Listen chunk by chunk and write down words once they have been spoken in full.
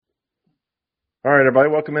All right, everybody,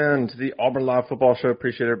 welcome in to the Auburn Live Football Show.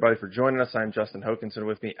 Appreciate everybody for joining us. I'm Justin Hokinson.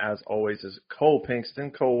 With me, as always, is Cole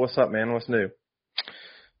Pinkston. Cole, what's up, man? What's new?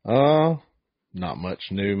 Not much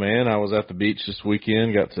new, man. I was at the beach this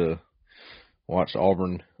weekend, got to watch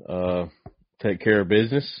Auburn take care of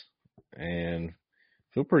business, and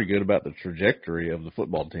feel pretty good about the trajectory of the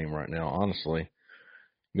football team right now, honestly,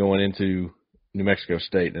 going into New Mexico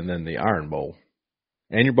State and then the Iron Bowl.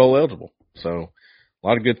 And you're bowl eligible. So a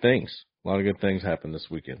lot of good things. A lot of good things happened this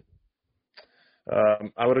weekend.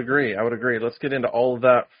 I would agree. Let's get into all of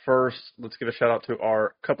that first. Let's give a shout-out to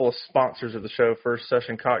our couple of sponsors of the show. First,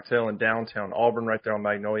 Session Cocktail in downtown Auburn, right there on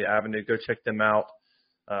Magnolia Avenue. Go check them out.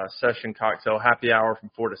 Session Cocktail, happy hour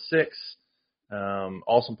from 4 to 6.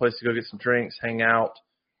 Awesome place to go get some drinks, hang out,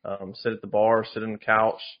 sit at the bar, sit on the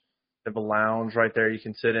couch. They have a lounge right there you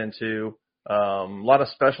can sit into. A lot of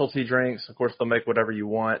specialty drinks. Of course, they'll make whatever you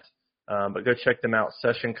want. But go check them out,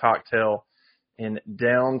 Session Cocktail in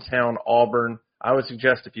downtown Auburn. I would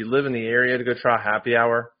suggest if you live in the area to go try happy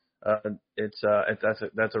hour. That's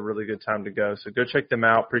a really good time to go. So go check them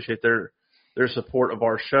out. Appreciate their support of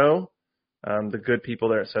our show. The good people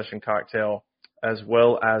there at Session Cocktail, as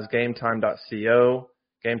well as GameTime.co.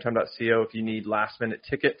 GameTime.co if you need last-minute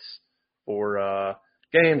tickets for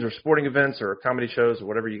games or sporting events or comedy shows or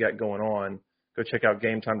whatever you got going on. Go check out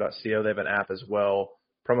GameTime.co. They have an app as well.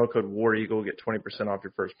 Promo code War Eagle, get 20% off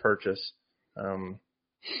your first purchase, and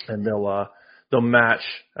they'll match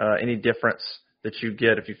any difference that you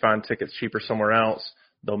get if you find tickets cheaper somewhere else.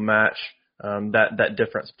 They'll match that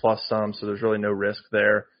difference plus some, so there's really no risk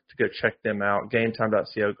there. To go check them out,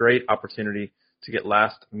 GameTime.co, great opportunity to get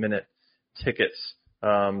last-minute tickets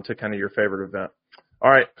to kind of your favorite event.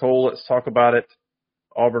 All right, Cole, let's talk about it.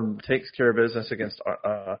 Auburn takes care of business against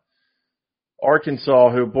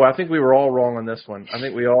Arkansas, who, boy, I think we were all wrong on this one. I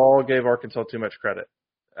think we all gave Arkansas too much credit,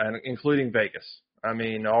 and including Vegas. I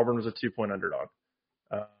mean, Auburn was a 2-point underdog.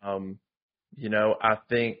 I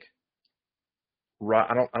think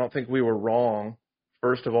I don't think we were wrong.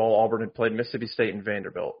 First of all, Auburn had played Mississippi State and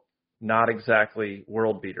Vanderbilt, not exactly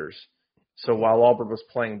world beaters. So while Auburn was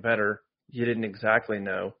playing better, you didn't exactly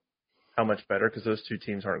know how much better because those two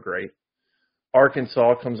teams aren't great.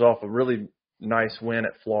 Arkansas comes off a really nice win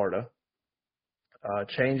at Florida.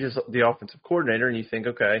 Changes the offensive coordinator, and you think,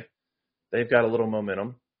 okay, they've got a little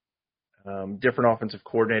momentum. Different offensive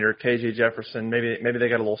coordinator, KJ Jefferson, maybe they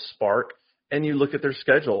got a little spark. And you look at their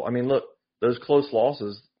schedule. I mean, look, those close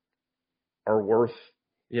losses are worth,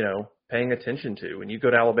 paying attention to. When you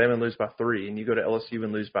go to Alabama and lose by 3, and you go to LSU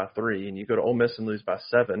and lose by 3, and you go to Ole Miss and lose by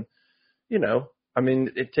 7,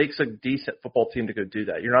 it takes a decent football team to go do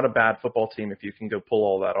that. You're not a bad football team if you can go pull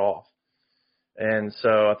all that off. And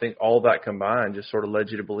so I think all that combined just sort of led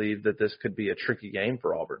you to believe that this could be a tricky game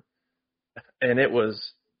for Auburn. And it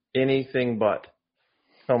was anything but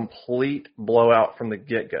complete blowout from the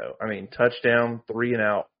get-go. I mean, touchdown,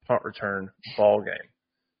 3-and-out, punt return, ball game.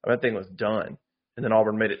 That thing was done. And then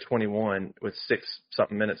Auburn made it 21 with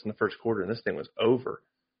 6-something minutes in the first quarter, and this thing was over.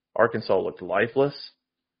 Arkansas looked lifeless,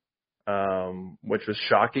 which was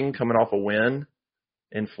shocking coming off a win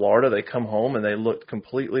in Florida. They come home, and they looked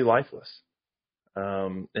completely lifeless.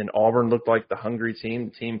 And Auburn looked like the hungry team,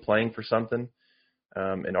 the team playing for something.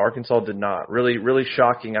 And Arkansas did not. Really, really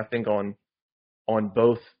shocking, I think, on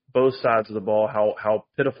both sides of the ball, how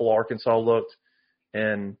pitiful Arkansas looked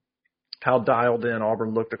and how dialed in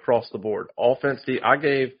Auburn looked across the board. Offense, I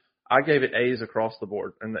gave it A's across the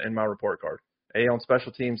board in my report card. A on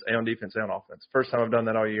special teams, A on defense, A on offense. First time I've done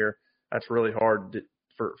that all year. That's really hard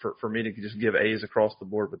for me to just give A's across the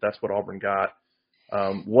board, but that's what Auburn got.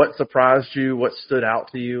 What surprised you? What stood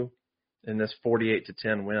out to you in this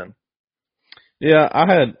 48-10 win? Yeah, I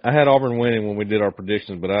had Auburn winning when we did our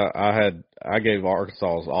predictions, but I gave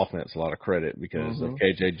Arkansas's offense a lot of credit because of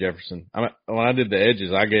KJ Jefferson. When I did the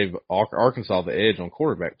edges, I gave Arkansas the edge on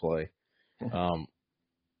quarterback play. I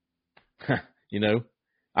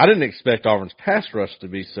didn't expect Auburn's pass rush to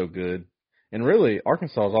be so good, and really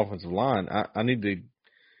Arkansas's offensive line. I need to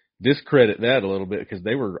discredit that a little bit because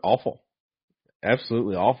they were awful,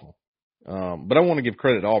 absolutely awful. But I want to give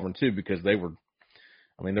credit to Auburn too because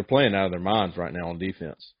they're playing out of their minds right now on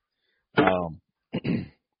defense.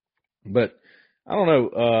 But I don't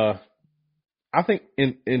know. I think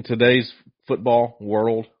in today's football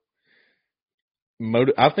world,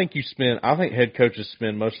 I think head coaches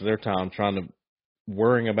spend most of their time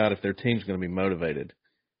worrying about if their team's going to be motivated.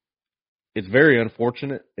 It's very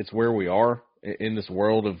unfortunate. It's where we are in this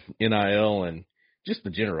world of NIL and just the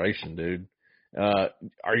generation, dude.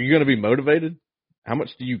 Are you going to be motivated? How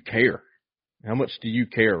much do you care? How much do you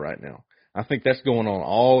care right now? I think that's going on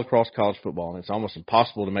all across college football, and it's almost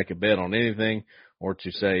impossible to make a bet on anything or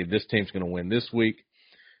to say this team's going to win this week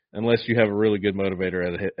unless you have a really good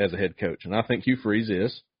motivator as a head coach. And I think Hugh Freeze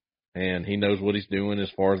is, and he knows what he's doing as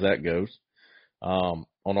far as that goes. On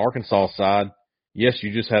Arkansas' side, yes,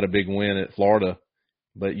 you just had a big win at Florida,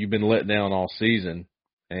 but you've been let down all season.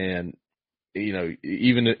 And, you know,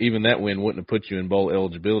 even that win wouldn't have put you in bowl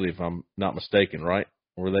eligibility if I'm not mistaken, right?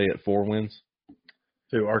 Were they at 4 wins?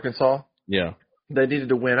 To Arkansas? Yeah. They needed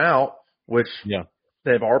to win out, which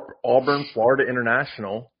they have Auburn, Florida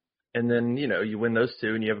International, and then, you know, you win those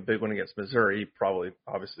 2 and you have a big one against Missouri. Probably,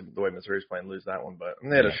 obviously, the way Missouri's playing, lose that one, but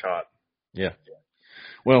they had a shot. Yeah.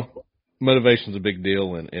 Well, motivation's a big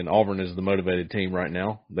deal, and Auburn is the motivated team right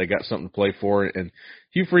now. They got something to play for, and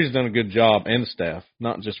Hugh Freeze has done a good job, and the staff,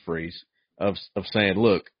 not just Freeze, of saying,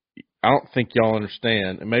 look, I don't think y'all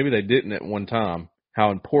understand, and maybe they didn't at one time,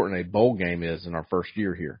 how important a bowl game is in our first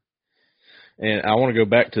year here. And I want to go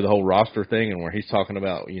back to the whole roster thing and where he's talking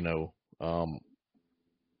about, you know,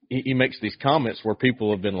 he makes these comments where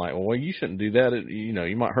people have been like, well, you shouldn't do that. You know,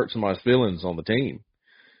 you might hurt somebody's feelings on the team.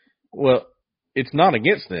 Well, it's not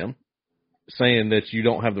against them saying that you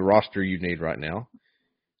don't have the roster you need right now.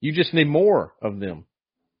 You just need more of them.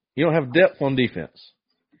 You don't have depth on defense.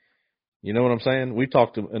 You know what I'm saying? We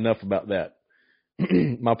talked enough about that.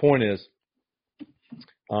 My point is,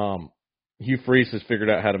 Hugh Freeze has figured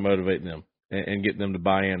out how to motivate them and get them to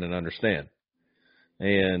buy in and understand.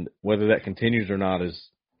 And whether that continues or not is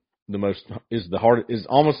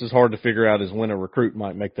almost as hard to figure out as when a recruit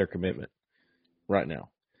might make their commitment right now.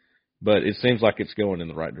 But it seems like it's going in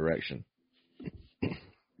the right direction.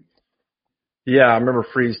 Yeah, I remember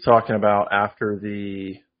Freeze talking about after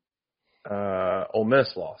the Ole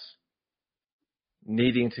Miss loss,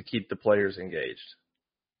 needing to keep the players engaged.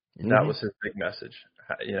 Mm-hmm. That was his big message.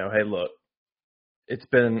 You know, hey, look, it's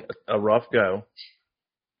been a rough go,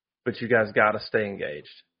 but you guys got to stay engaged.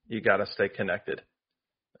 You got to stay connected.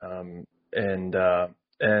 And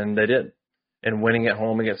they did. And winning at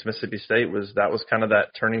home against Mississippi State was kind of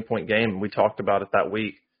that turning point game. We talked about it that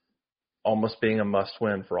week, almost being a must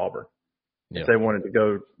win for Auburn. Yeah. If they wanted to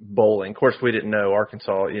go bowling. Of course, we didn't know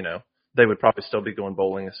Arkansas, you know, they would probably still be going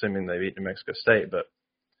bowling, assuming they beat New Mexico State. But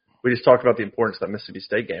we just talked about the importance of that Mississippi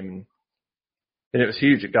State game, and it was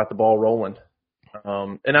huge. It got the ball rolling.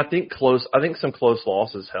 And I think some close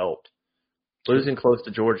losses helped. Losing close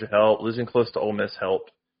to Georgia helped. Losing close to Ole Miss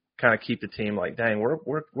helped kind of keep the team like, dang,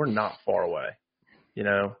 we're not far away. You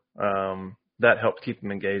know, that helped keep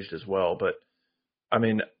them engaged as well. But, I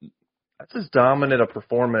mean, that's as dominant a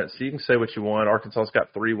performance. You can say what you want. Arkansas's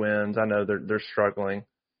got 3 wins. I know they're struggling.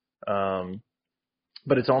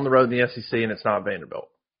 But it's on the road in the SEC, and it's not Vanderbilt.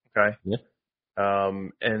 Okay? Yeah.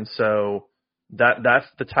 And so that's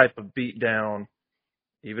the type of beatdown,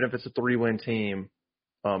 even if it's a 3-win team,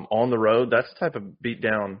 on the road, that's the type of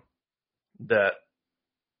beatdown that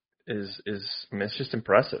is I mean, it's just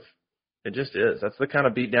impressive. It just is. That's the kind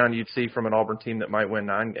of beatdown you'd see from an Auburn team that might win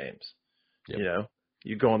 9 games. Yep. You know,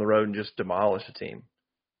 you go on the road and just demolish a team.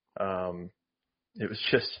 It was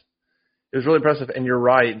really impressive. And you're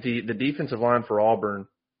right. The defensive line for Auburn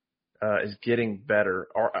is getting better,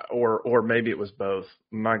 or maybe it was both.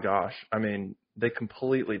 My gosh, I mean, they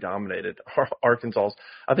completely dominated Arkansas's.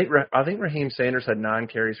 I think Raheem Sanders had 9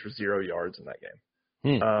 carries for 0 yards in that game.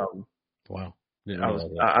 Wow.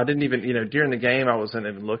 I didn't even, you know, during the game I wasn't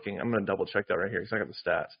even looking. I'm going to double check that right here because I got the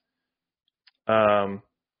stats.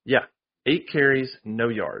 Yeah, 8 carries, no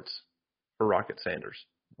yards for Rocket Sanders.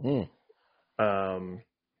 And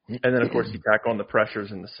then of course you tack on the pressures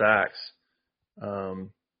and the sacks.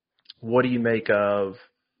 What do you make of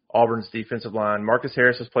Auburn's defensive line? Marcus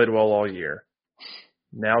Harris has played well all year.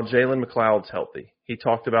 Now Jalen McLeod's healthy. He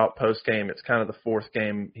talked about post-game. It's kind of the 4th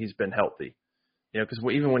game he's been healthy. You know, because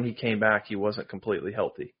even when he came back, he wasn't completely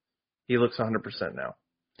healthy. He looks 100% now.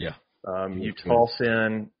 Yeah. You toss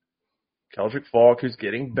in Keldrick Falk, who's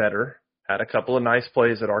getting better. Had a couple of nice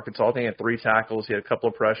plays at Arkansas. I think he had 3 tackles. He had a couple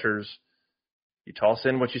of pressures. You toss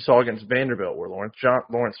in what you saw against Vanderbilt, where Lawrence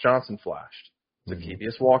Johnson flashed.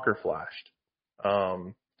 Zacchaeus Walker flashed.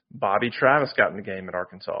 Bobby Travis got in the game at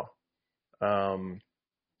Arkansas. Some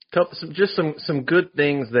good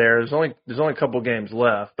things there. There's only a couple of games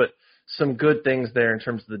left, but some good things there in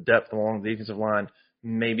terms of the depth along the defensive line.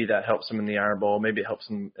 Maybe that helps them in the Iron Bowl. Maybe it helps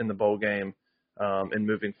them in the bowl game and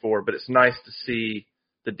moving forward. But it's nice to see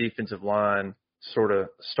the defensive line sort of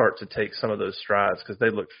start to take some of those strides because they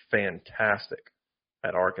looked fantastic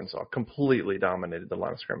at Arkansas. Completely dominated the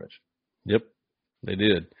line of scrimmage. Yep, they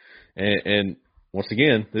did. And once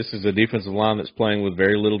again, this is a defensive line that's playing with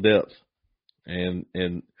very little depth. And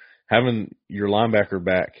having your linebacker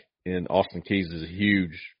back in Austin Keys is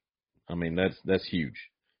huge. I mean, that's huge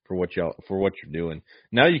for what you're doing.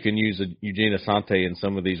 Now you can use Eugene Asante in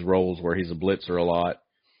some of these roles where he's a blitzer a lot.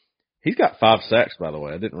 He's got 5 sacks, by the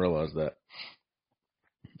way. I didn't realize that.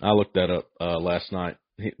 I looked that up last night.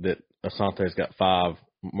 That Asante's got 5.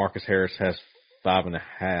 Marcus Harris has 5.5,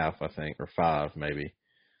 I think, or 5 maybe,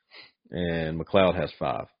 and McLeod has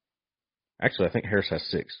 5. Actually, I think Harris has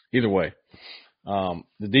 6. Either way,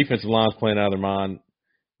 the defensive line's playing out of their mind.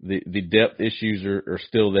 The depth issues are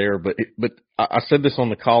still there, but I said this on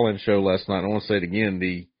the call-in show last night. And I want to say it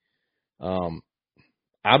again.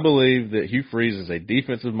 I believe that Hugh Freeze is a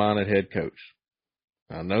defensive-minded head coach.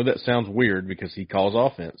 I know that sounds weird because he calls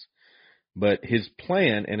offense, but his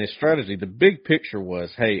plan and his strategy, the big picture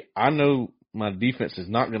was, hey, I know my defense is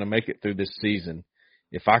not going to make it through this season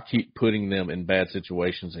if I keep putting them in bad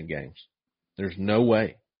situations in games. There's no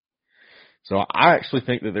way. So I actually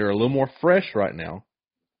think that they're a little more fresh right now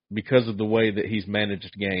because of the way that he's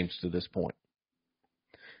managed games to this point.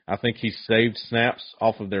 I think he's saved snaps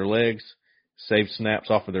off of their legs, saved snaps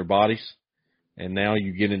off of their bodies, and now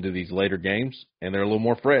you get into these later games, and they're a little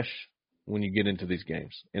more fresh when you get into these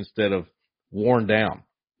games instead of worn down.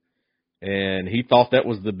 And he thought that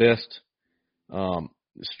was the best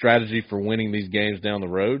strategy for winning these games down the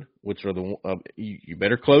road, which are you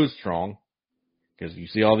better close strong because you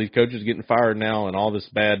see all these coaches getting fired now and all this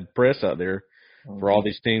bad press out there for all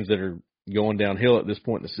these teams that are going downhill at this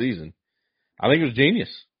point in the season. I think it was genius.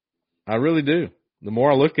 I really do. The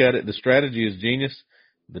more I look at it, the strategy is genius.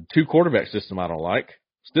 The 2-quarterback system I don't like.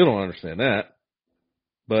 Still don't understand that.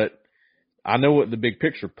 But I know what the big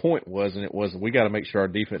picture point was, and it was we got to make sure our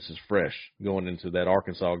defense is fresh going into that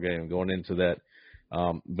Arkansas game, going into that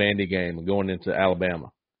Vandy game, and going into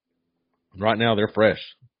Alabama. Right now they're fresh.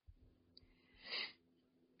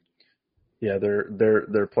 Yeah,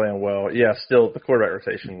 they're playing well. Yeah, still the quarterback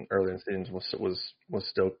rotation early in the season was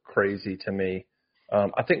still crazy to me.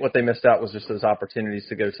 I think what they missed out was just those opportunities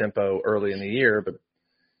to go tempo early in the year, but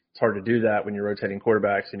it's hard to do that when you're rotating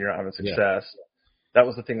quarterbacks and you're not having success. Yeah. That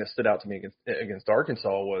was the thing that stood out to me against Arkansas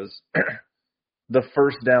was the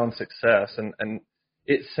first down success. And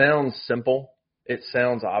it sounds simple. It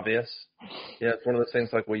sounds obvious. Yeah, it's one of those things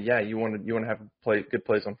like, well, yeah, you want to have good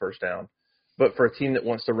plays on first down. But for a team that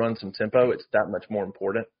wants to run some tempo, it's that much more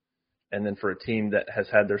important. And then for a team that has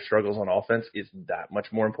had their struggles on offense, it's that much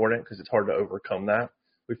more important because it's hard to overcome that.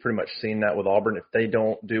 We've pretty much seen that with Auburn. If they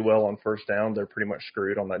don't do well on first down, they're pretty much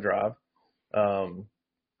screwed on that drive.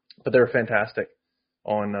 But they were fantastic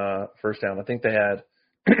on first down. I think they had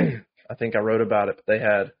 – I think I wrote about it, but they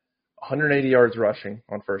had 180 yards rushing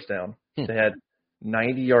on first down. They had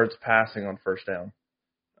 90 yards passing on first down.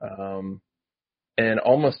 And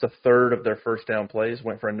almost a third of their first down plays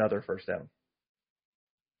went for another first down.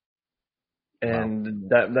 And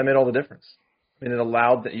wow. that made all the difference. I mean, it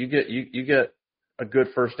allowed that you get a good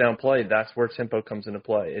first down play. That's where tempo comes into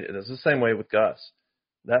play. It's the same way with Gus.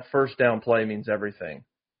 That first down play means everything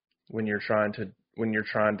when you're trying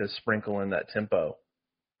to sprinkle in that tempo.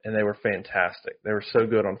 And they were fantastic. They were so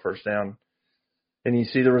good on first down. And you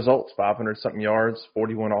see the results, 500-something yards,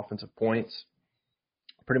 41 offensive points.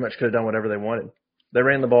 Pretty much could have done whatever they wanted. They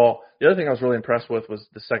ran the ball. The other thing I was really impressed with was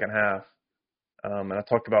the second half. And we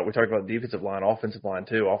talked about defensive line, offensive line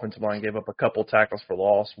too. Offensive line gave up a couple tackles for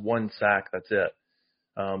loss, 1 sack, that's it.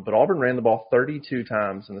 But Auburn ran the ball 32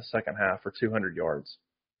 times in the second half for 200 yards.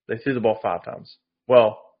 They threw the ball 5 times.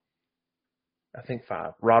 Well, I think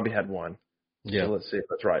 5. Robbie had 1. Yeah. So let's see if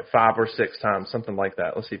that's right. 5 or 6 times, something like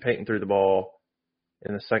that. Let's see. Peyton threw the ball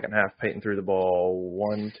in the second half. Peyton threw the ball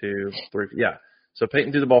 1, 2, 3. Yeah. So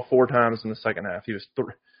Peyton threw the ball 4 times in the second half. He was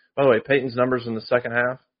by the way, Peyton's numbers in the second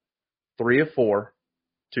half, 3 of 4,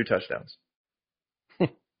 2 touchdowns.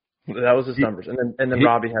 That was his numbers. And then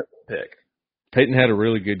Robbie had the pick. Peyton had a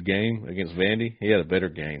really good game against Vandy. He had a better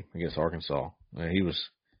game against Arkansas. He was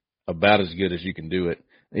about as good as you can do it.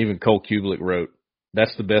 Even Cole Kublik wrote,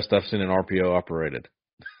 that's the best I've seen an RPO operated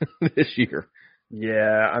this year.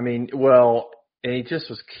 Yeah, I mean, well, and he just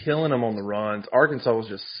was killing them on the runs. Arkansas was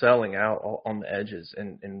just selling out on the edges.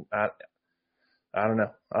 And I don't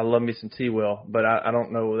know. I love me some T-Will, but I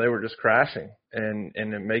don't know. They were just crashing and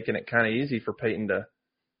making it kind of easy for Peyton to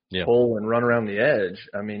pull and run around the edge.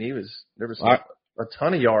 I mean, there was a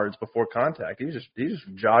ton of yards before contact. He was just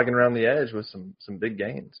jogging around the edge with some big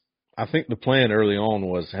gains. I think the plan early on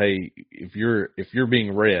was, hey, if you're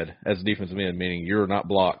being read as a defensive end, meaning you're not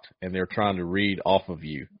blocked and they're trying to read off of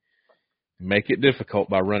you, make it difficult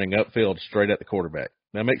by running upfield straight at the quarterback.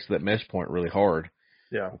 That makes that mesh point really hard.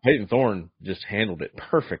 Yeah. Peyton Thorne just handled it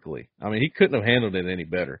perfectly. I mean, he couldn't have handled it any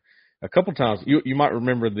better. a couple times. You might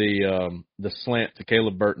remember the slant to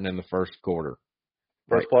Caleb Burton in the first quarter.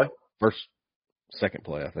 First play? Second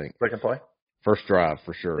play, I think. Second play? First drive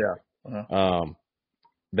for sure. Yeah. Uh-huh.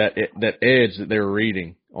 That edge that they were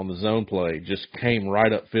reading on the zone play just came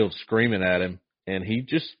right upfield screaming at him, and he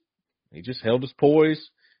just held his poise,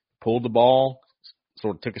 pulled the ball,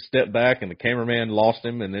 sort of took a step back, and the cameraman lost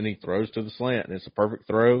him, and then he throws to the slant, and it's a perfect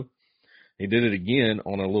throw. He did it again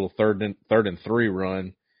on a little third and 3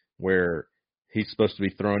 run where he's supposed to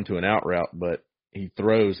be thrown to an out route, but he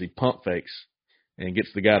pump fakes, and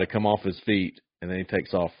gets the guy to come off his feet, and then he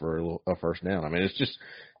takes off for a first down. I mean,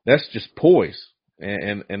 that's just poise.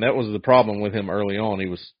 And that was the problem with him early on.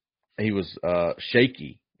 He was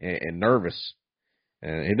shaky and nervous,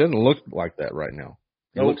 and he doesn't look like that right now.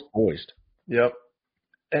 He looks poised. Yep.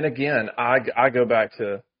 And again, I go back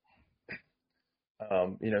to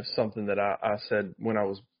something that I said when I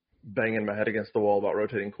was banging my head against the wall about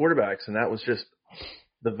rotating quarterbacks, and that was just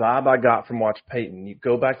the vibe I got from watching Peyton. You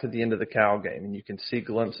go back to the end of the Cal game, and you can see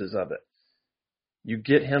glimpses of it. You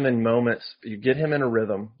get him in moments. You get him in a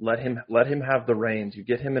rhythm. Let him have the reins. You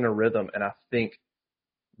get him in a rhythm, and I think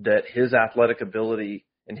that his athletic ability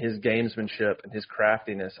and his gamesmanship and his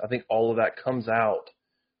craftiness, I think all of that comes out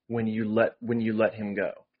when you let him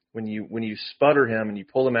go. When you sputter him and you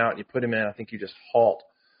pull him out and you put him in, I think you just halt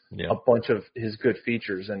a bunch of his good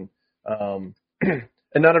features. And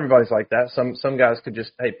and not everybody's like that. Some guys could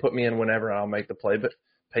just, hey, put me in whenever and I'll make the play. But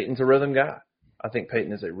Peyton's a rhythm guy. I think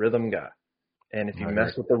Peyton is a rhythm guy. And if you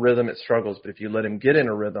mess with the rhythm, it struggles. But if you let him get in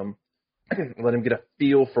a rhythm, let him get a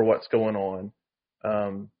feel for what's going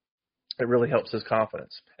on, it really helps his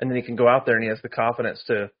confidence. And then he can go out there and he has the confidence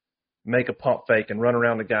to make a pump fake and run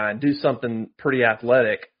around the guy and do something pretty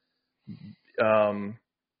athletic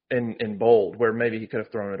and bold, where maybe he could have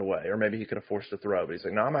thrown it away or maybe he could have forced a throw. But he's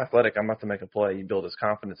like, no, I'm athletic. I'm about to make a play. You build his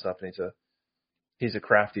confidence up, and he's a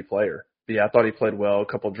crafty player. But yeah, I thought he played well. A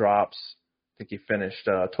couple drops. I think he finished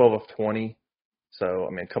 12 of 20. So, I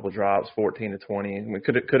mean, a couple of drops, 14 to 20. I mean, it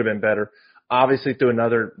could have been better. Obviously, threw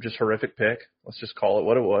another just horrific pick. Let's just call it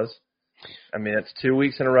what it was. I mean, it's 2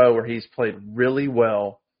 weeks in a row where he's played really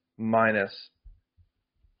well, minus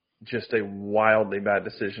just a wildly bad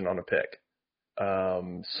decision on a pick.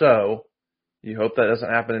 So you hope that doesn't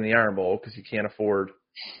happen in the Iron Bowl, because you can't afford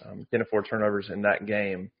turnovers in that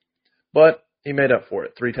game. But he made up for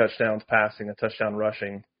it. 3 touchdowns passing, a touchdown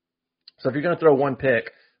rushing. So if you're going to throw one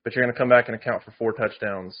pick, but you're going to come back and account for 4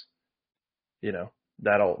 touchdowns,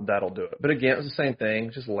 that'll do it. But again, it was the same thing,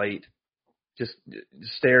 just late. Just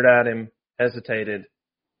stared at him, hesitated,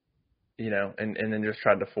 and then just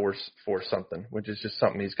tried to force something, which is just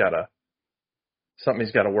something he's got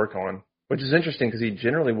to work on. Which is interesting, because he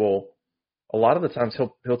generally will. A lot of the times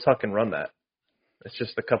he'll tuck and run that. It's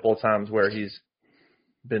just a couple of times where he's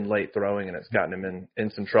been late throwing and it's gotten him in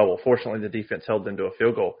some trouble. Fortunately, the defense held them to a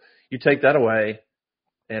field goal. You take that away.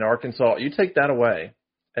 And Arkansas, you take that away,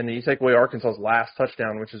 and then you take away Arkansas's last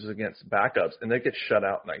touchdown, which is against backups, and they get shut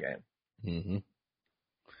out in that game. Mm-hmm.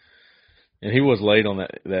 And he was late on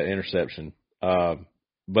that interception.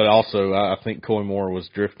 But also, I think Coy Moore was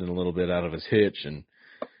drifting a little bit out of his hitch, and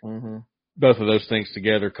both of those things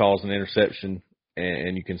together caused an interception.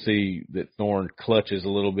 And you can see that Thorne clutches a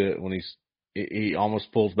little bit when he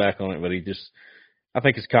almost pulls back on it, but I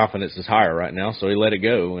think his confidence is higher right now, so he let it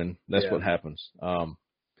go, and that's what happens.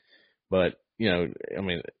 But, I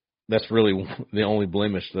mean, that's really the only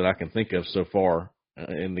blemish that I can think of so far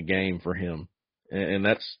in the game for him. And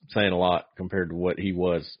that's saying a lot compared to what he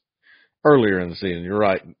was earlier in the season. You're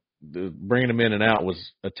right. Bringing him in and out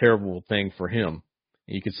was a terrible thing for him.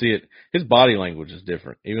 You could see it. His body language is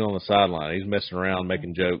different. Even on the sideline, he's messing around,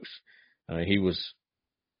 making jokes. He was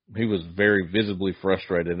very visibly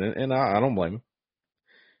frustrated, and I don't blame him.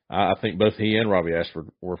 I think both he and Robbie Ashford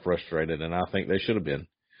were frustrated, and I think they should have been.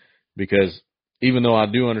 Because even though I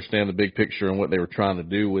do understand the big picture and what they were trying to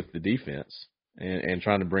do with the defense and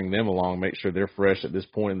trying to bring them along, make sure they're fresh at this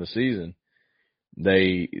point in the season,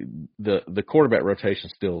 the quarterback rotation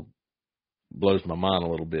still blows my mind a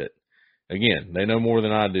little bit. Again, they know more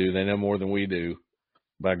than I do. They know more than we do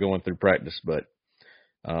by going through practice. But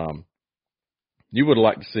you would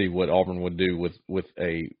like to see what Auburn would do with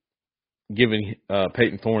giving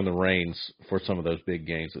Peyton Thorne the reins for some of those big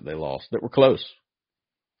games that they lost that were close.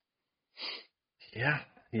 Yeah.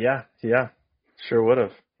 Sure would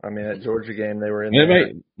have. I mean, that Georgia game, they were in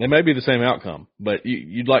there. They may be the same outcome, but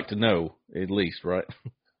you'd like to know at least, right?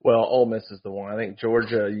 Well, Ole Miss is the one. I think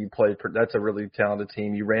Georgia, that's a really talented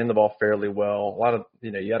team. You ran the ball fairly well. A lot of,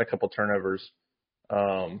 you had a couple turnovers.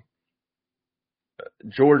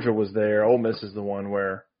 Georgia was there. Ole Miss is the one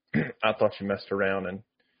where I thought you messed around and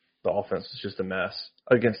the offense was just a mess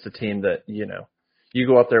against a team that, you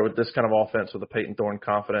go out there with this kind of offense with a Peyton Thorne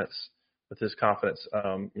confidence, with his confidence,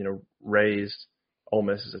 raised. Ole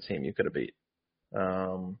Miss is a team you could have beat.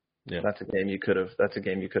 That's a game you could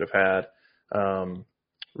have had.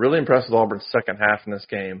 Really impressed with Auburn's second half in this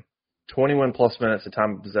game. 21 plus minutes of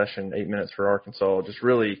time of possession, 8 minutes for Arkansas. Just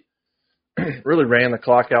really, really ran the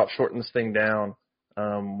clock out, shortened this thing down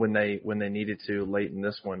when they needed to late in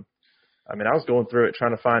this one. I mean, I was going through it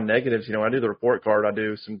trying to find negatives. I do the report card. I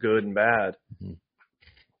do some good and bad. Mm-hmm.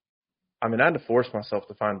 I mean, I had to force myself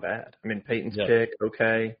to find bad. I mean, Peyton's pick,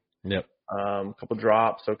 okay. Yep. A couple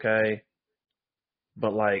drops, okay.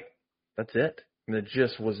 But, that's it. I mean, it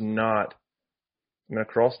just was not –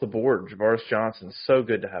 across the board, Javaris Johnson, so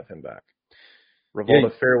good to have him back.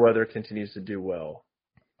 Revolta Fairweather continues to do well.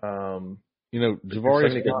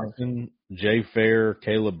 Javaris Johnson, Jay Fair,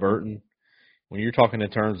 Caleb Burton, when you're talking in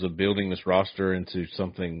terms of building this roster into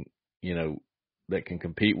something, that can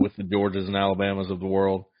compete with the Georgias and Alabamas of the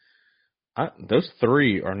world, those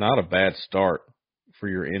three are not a bad start for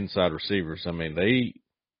your inside receivers. I mean, they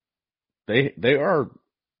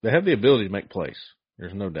have the ability to make plays.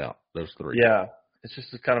 There's no doubt, those three. Yeah. It's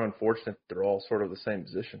just kind of unfortunate they're all sort of the same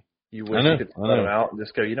position. You wish you could let them out and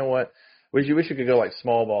just go, you know what? You wish you could go like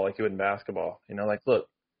small ball like you would in basketball. Look,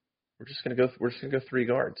 we're just gonna go 3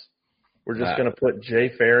 guards. We're just gonna put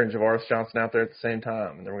Jay Fair and Javaris Johnson out there at the same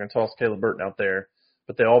time, and then we're gonna toss Caleb Burton out there.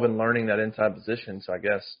 But they all been learning that inside position, so I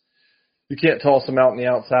guess you can't toss them out in the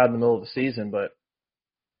outside in the middle of the season. But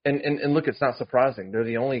and look, it's not surprising. They're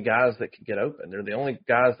the only guys that can get open. They're the only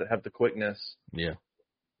guys that have the quickness. Yeah.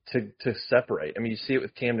 To separate. I mean, you see it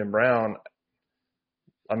with Camden Brown.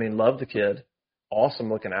 I mean, love the kid. Awesome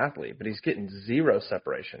looking athlete, but he's getting zero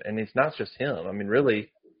separation. And it's not just him. I mean,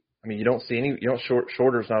 really, you don't see any,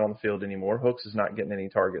 Shorter's not on the field anymore. Hooks is not getting any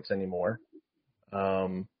targets anymore. I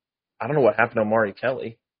don't know what happened to Amari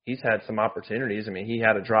Kelly. He's had some opportunities. I mean, he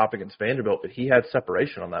had a drop against Vanderbilt, but he had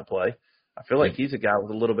separation on that play. I feel like he's a guy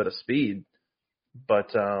with a little bit of speed,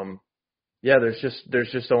 but, yeah, there's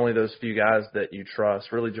just only those few guys that you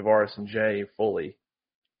trust, really Javaris and Jay fully,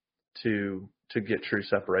 to get true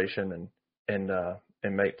separation and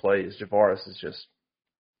make plays. Javaris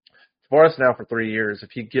now for 3 years. If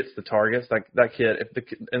he gets the targets, like that kid,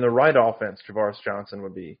 in the right offense, Javaris Johnson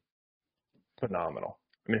would be phenomenal.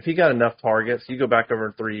 I mean, if he got enough targets, you go back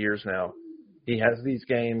over 3 years now, he has these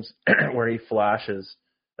games where he flashes.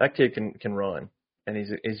 That kid can run, and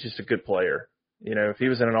he's just a good player. If he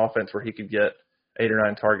was in an offense where he could get 8 or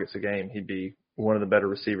 9 targets a game, he'd be one of the better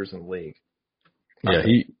receivers in the league. Yeah,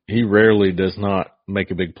 he rarely does not make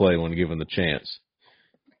a big play when given the chance.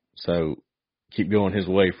 So keep going his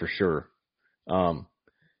way for sure. After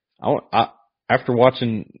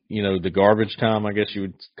watching, the garbage time, I guess you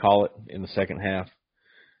would call it, in the second half,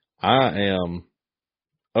 I am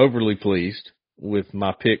overly pleased with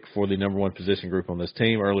my pick for the number 1 position group on this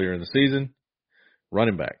team earlier in the season,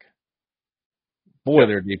 running back. Boy,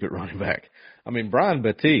 they're deep at running back. I mean, Brian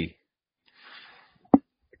Battie,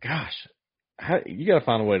 gosh, you got to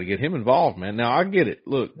find a way to get him involved, man. Now, I get it.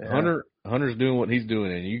 Look, Hunter's doing what he's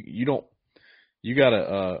doing, and you got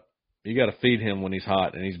to feed him when he's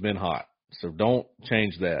hot, and he's been hot. So don't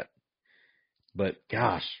change that. But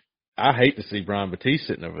gosh, I hate to see Brian Battie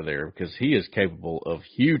sitting over there because he is capable of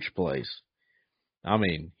huge plays. I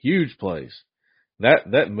mean, huge plays.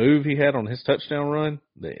 That move he had on his touchdown run,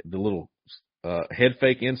 the little head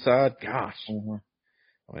fake inside, gosh. Mm-hmm.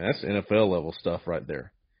 I mean, that's NFL level stuff right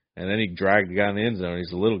there. And then he dragged the guy in the end zone.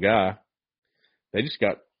 He's a little guy. They just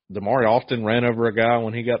got – Damari Austin ran over a guy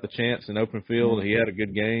when he got the chance in open field. Mm-hmm. He had a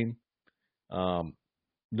good game.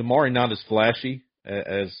 Damari not as flashy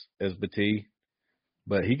as Battie,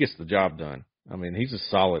 but he gets the job done. I mean, he's a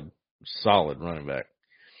solid running back.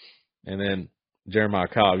 And then Jeremiah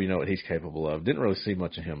Cobb, you know what he's capable of. Didn't really see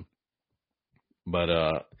much of him. But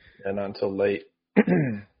not until late.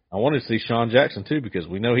 I wanted to see Sean Jackson too because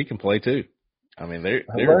we know he can play too. I mean, they're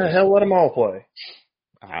hell let them all play.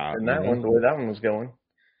 And that one, the way that one was going,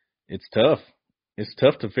 it's tough. It's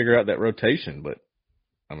tough to figure out that rotation, but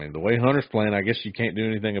I mean, the way Hunter's playing, I guess you can't do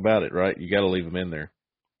anything about it, right? You got to leave him in there.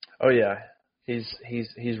 Oh yeah,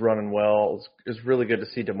 he's running well. It's really good to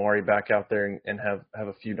see Damari back out there and have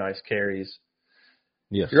a few nice carries.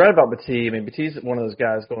 Yes, you're right about Battie. I mean, Battie's one of those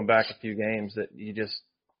guys going back a few games that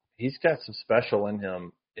he's got some special in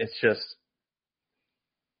him. It's just,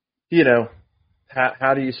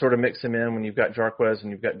 how do you sort of mix him in when you've got Jarquez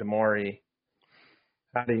and you've got Damari?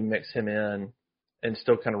 How do you mix him in and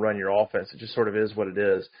still kind of run your offense? It just sort of is what it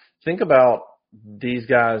is. Think about these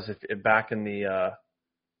guys if back in the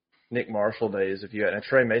Nick Marshall days. And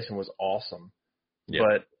Trey Mason was awesome. Yeah.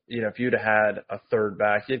 But, if you'd have had a third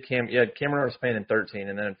back, you had Cameron Artis-Payne in 13,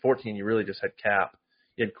 and then in 14 you really just had Cap.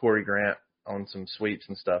 You had Corey Grant on some sweeps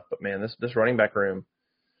and stuff. But man, this running back room,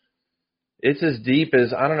 it's as deep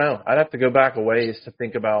as, I don't know. I'd have to go back a ways to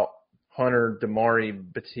think about Hunter, Damari,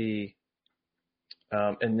 Batee,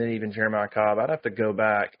 and then even Jeremiah Cobb. I'd have to go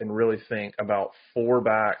back and really think about 4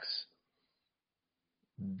 backs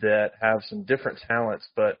that have some different talents,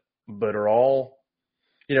 but are all,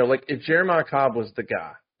 like if Jeremiah Cobb was the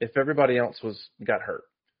guy, if everybody else got hurt,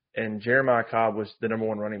 and Jeremiah Cobb was the number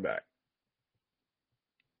 1 running back,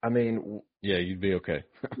 I mean, yeah, you'd be okay.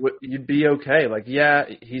 You'd be okay. Like, yeah,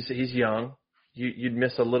 he's young. You'd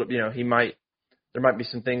miss a little. There might be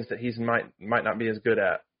some things that he's might not be as good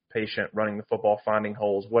at. Patient, running the football, finding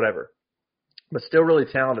holes, whatever. But still really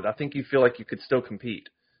talented. I think you feel like you could still compete.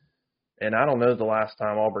 And I don't know the last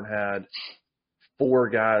time Auburn had 4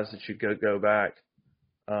 guys that you could go back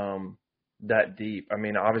that deep. I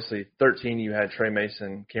mean, obviously, 13 you had Trey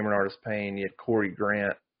Mason, Cameron Artis-Payne, you had Corey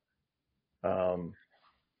Grant.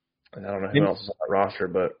 And I don't know who else is on that roster,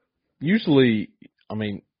 but usually, I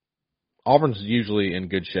mean, Auburn's usually in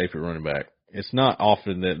good shape at running back. It's not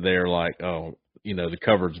often that they're like, the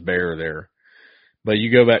cupboard's bare there. But you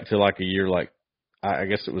go back to like a year, like I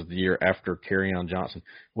guess it was the year after Kerryon Johnson.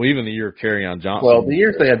 Well, even the year of Kerryon Johnson. Well, the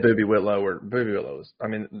years they had Boobie Whitlow was. I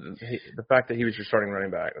mean, the fact that he was your starting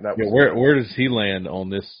running back. That was where does he land on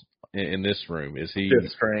this in this room? Is he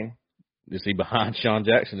 5th string? Is he behind Sean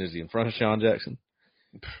Jackson? Is he in front of Sean Jackson?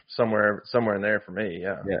 Somewhere in there for me,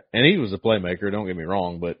 yeah. Yeah, and he was a playmaker. Don't get me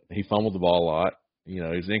wrong, but he fumbled the ball a lot. He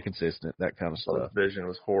was inconsistent, that kind of stuff. His vision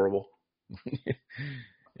was horrible.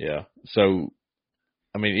 Yeah. So,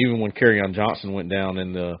 I mean, even when Kerryon Johnson went down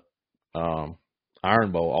in the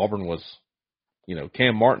Iron Bowl, Auburn was,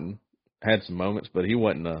 Cam Martin had some moments, but he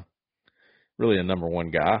wasn't really a number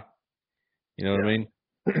 1 guy. You know what I mean?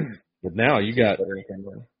 But now you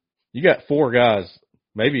got 4 guys,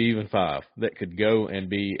 maybe even 5, that could go and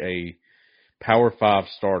be a Power 5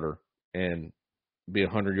 starter and be a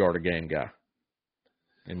 100-yard-a-game guy,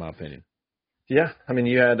 in my opinion. Yeah, I mean,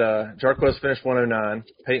 you had Jarquez finished 109,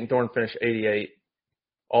 Peyton Thorne finished 88,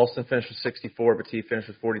 Alston finished with 64, Batee finished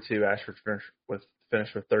with 42, Ashford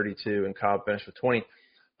finished with 32, and Cobb finished with 20.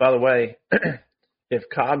 By the way, if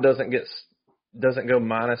Cobb doesn't go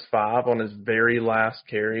 -5 on his very last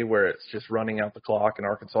carry, where it's just running out the clock and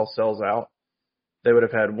Arkansas sells out, they would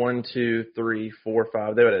have had 1, 2, 3, 4,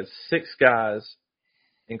 5. They would have had 6 guys,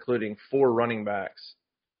 including 4 running backs,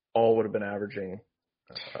 all would have been averaging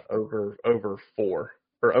over 4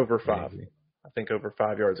 or over 5. Maybe. I think over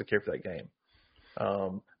 5 yards a carry for that game.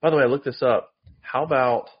 By the way, I looked this up. How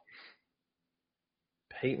about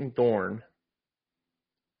Peyton Thorne?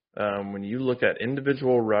 When you look at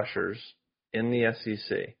individual rushers in the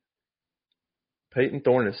SEC, Peyton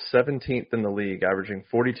Thorne is 17th in the league, averaging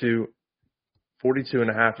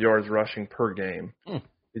 42.5 yards rushing per game.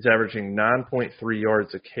 He's averaging 9.3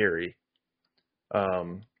 yards a carry.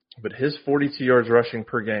 But his 42 yards rushing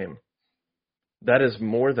per game, that is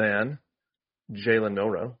more than Jalen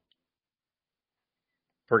Milroe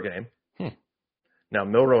per game. Now,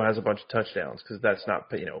 Milroe has a bunch of touchdowns because that's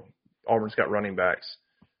not, Auburn's got running backs,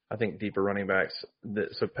 I think deeper running backs.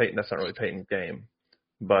 So Peyton, that's not really Peyton's game.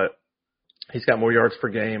 But he's got more yards per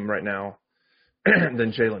game right now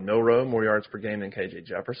than Jalen Milroe, more yards per game than KJ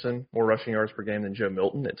Jefferson, more rushing yards per game than Joe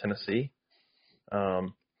Milton at Tennessee.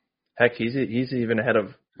 Heck, he's even ahead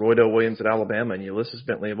of Roydell Williams at Alabama and Ulysses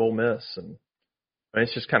Bentley of Ole Miss. And I mean,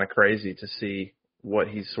 it's just kind of crazy to see what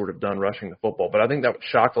he's sort of done rushing the football. But I think that would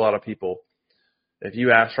shock a lot of people if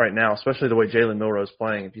you asked right now, especially the way Jalen Milroe is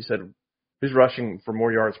playing. If you said, who's rushing for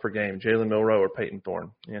more yards per game, Jalen Milroe or Peyton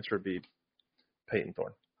Thorne? The answer would be Peyton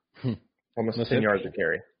Thorne. Almost 10 yards a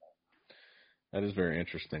carry. That is very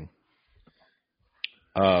interesting.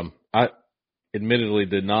 I admittedly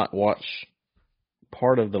did not watch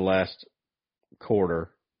part of the last quarter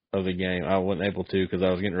of the game. I wasn't able to because I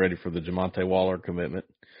was getting ready for the Jamonte Waller commitment,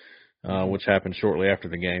 which happened shortly after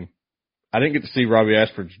the game. I didn't get to see Robbie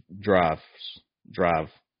Ashford's drive.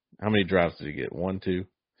 How many drives did he get? 1, 2?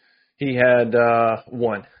 He had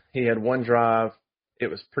 1. He had 1 drive. It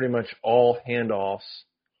was pretty much all handoffs.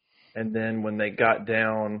 And then when they got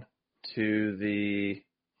down to the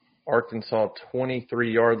Arkansas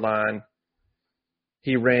 23-yard line,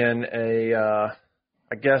 he ran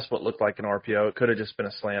I guess what looked like an RPO. It could have just been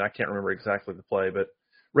a slant. I can't remember exactly the play, but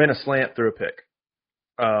ran a slant through a pick.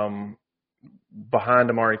 Behind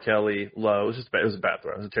Amari Kelly, low. It was a bad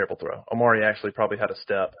throw. It was a terrible throw. Amari actually probably had a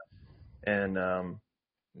step, and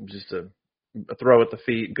just a throw at the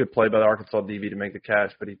feet. Good play by the Arkansas DB to make the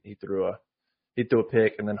catch, but he threw a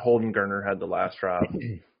pick, and then Holden Gerner had the last drive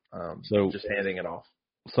So just handing it off.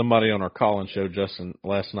 somebody on our call-in show, Justin,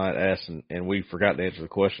 last night asked, and we forgot to answer the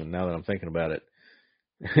question. Now that I'm thinking about it,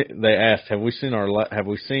 they asked, "Have we seen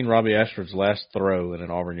Robbie Ashford's last throw in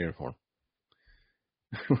an Auburn uniform?"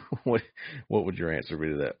 what would your answer be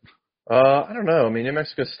to that? I don't know. I mean, New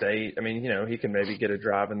Mexico State. I mean, he can maybe get a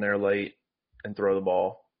drive in there late and throw the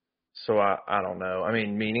ball. So I don't know. I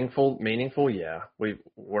mean, meaningful. Yeah, we've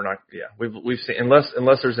seen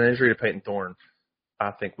unless there's an injury to Peyton Thorne,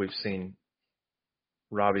 I think we've seen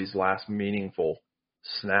Robbie's last meaningful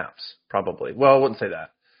snaps, probably. Well, I wouldn't say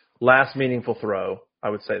that. Last meaningful throw, I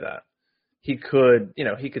would say that. He could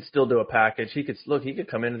still do a package. He could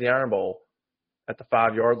come into the Iron Bowl at the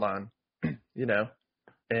 5-yard line,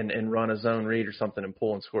 and run a zone read or something and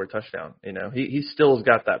pull and score a touchdown. He still has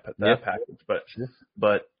got that package,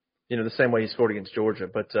 but the same way he scored against Georgia.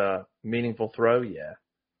 But meaningful throw, yeah,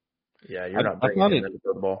 you're not bringing him in to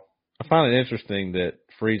throw the ball. I find it interesting that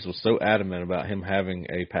Freeze was so adamant about him having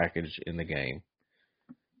a package in the game.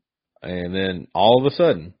 And then all of a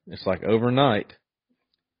sudden, it's like overnight,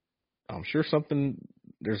 I'm sure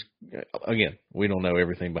again, we don't know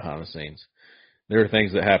everything behind the scenes. There are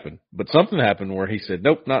things that happen. But something happened where he said,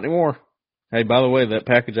 nope, not anymore. Hey, by the way, that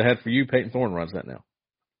package I had for you, Peyton Thorne runs that now.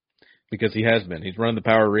 Because he has been. He's running the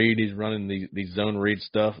power read. He's running these zone read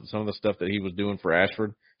stuff, some of the stuff that he was doing for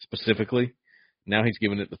Ashford specifically. Now he's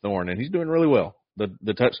giving it to Thorne, and he's doing really well.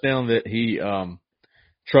 The touchdown that he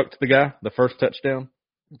trucked the guy, the first touchdown.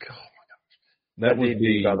 Oh, my gosh. That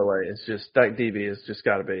DB, by the way, that DB has just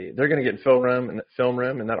got to be. They're going to get in film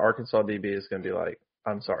room, and that Arkansas DB is going to be like,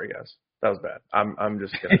 I'm sorry, guys. That was bad. I'm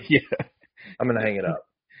just going to I'm going to hang it up.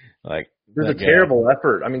 Like, there's a terrible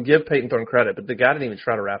effort. I mean, give Peyton Thorne credit, but the guy didn't even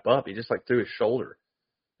try to wrap up. He just threw his shoulder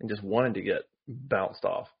and just wanted to get bounced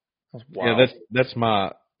off. That was wild. Yeah,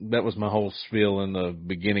 that was my whole spiel in the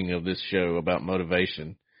beginning of this show about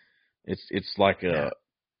motivation. It's like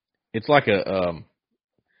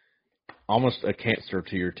almost a cancer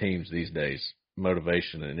to your teams these days,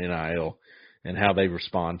 motivation and NIL and how they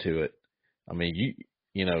respond to it. I mean,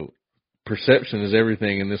 perception is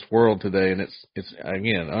everything in this world today, and it's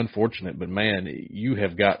again unfortunate, but man, you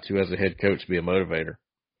have got to, as a head coach, be a motivator.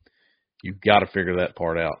 You've got to figure that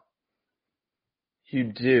part out. You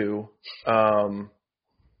do.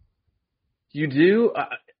 You do.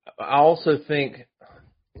 I also think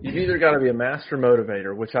you've either got to be a master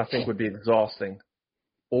motivator, which I think would be exhausting,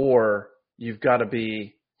 or you've got to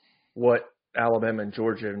be what Alabama and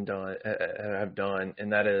Georgia have done,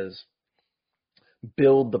 and that is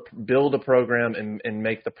build a program and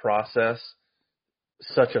make the process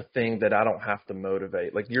such a thing that I don't have to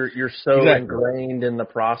motivate. Like you're so ingrained in the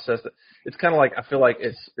process that it's kind of like, I feel like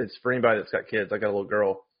it's for anybody that's got kids. I got a little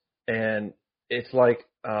girl, and it's like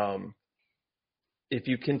if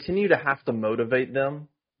you continue to have to motivate them,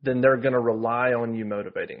 then they're going to rely on you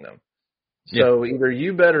motivating them. So either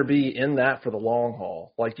you better be in that for the long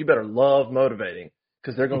haul, like you better love motivating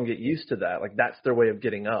because they're going to get used to that. Like that's their way of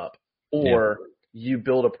getting up, or you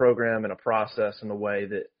build a program and a process in a way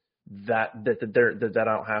that I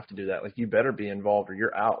don't have to do that. Like you better be involved or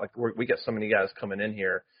you're out. Like we got so many guys coming in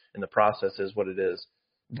here, and the process is what it is.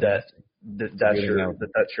 That's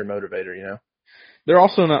your motivator. They're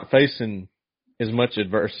also not facing as much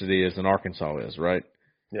adversity as an Arkansas is, right?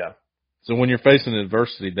 Yeah. So when you're facing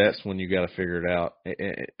adversity, that's when you got to figure it out.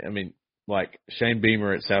 I mean, like Shane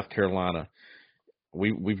Beamer at South Carolina,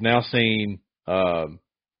 we've now seen,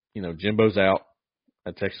 Jimbo's out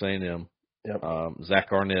at Texas A&M. Yep. Zach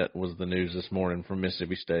Arnett was the news this morning from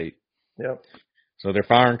Mississippi State. Yep. So they're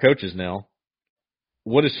firing coaches now.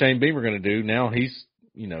 What is Shane Beamer going to do? Now he's,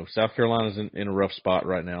 South Carolina's in a rough spot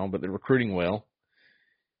right now, but they're recruiting well.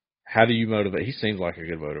 How do you motivate? He seems like a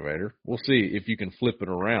good motivator. We'll see if you can flip it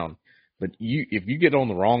around. But if you get on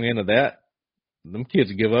the wrong end of that, them kids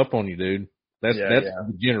will give up on you, dude. That's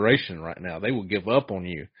the generation right now. They will give up on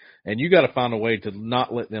you. And you got to find a way to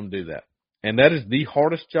not let them do that. And that is the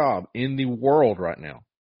hardest job in the world right now.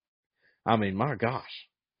 I mean, my gosh,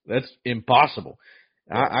 that's impossible.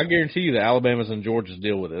 I guarantee you the Alabamas and Georgias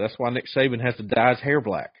deal with it. That's why Nick Saban has to dye his hair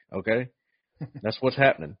black, okay? That's what's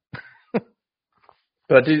happening.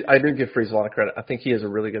 But I do give Freeze a lot of credit. I think he is a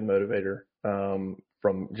really good motivator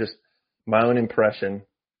from just my own impression.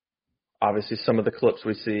 Obviously, some of the clips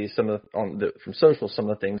we see, from social, some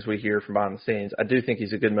of the things we hear from behind the scenes. I do think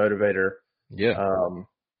he's a good motivator. Yeah.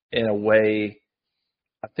 In a way,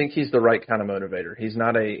 I think he's the right kind of motivator. He's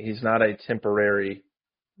not a temporary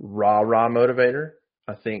rah-rah motivator.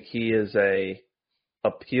 I think he is a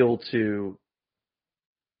appeal to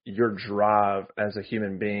your drive as a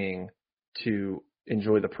human being to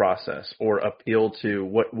enjoy the process or appeal to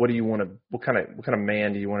what do you want to, what kind of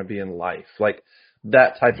man do you want to be in life? Like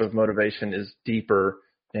that type of motivation is deeper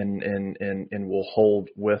and will hold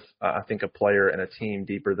with, I think, a player and a team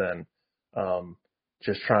deeper than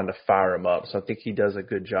just trying to fire them up. So I think he does a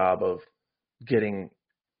good job of getting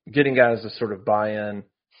guys to sort of buy in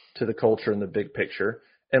to the culture and the big picture.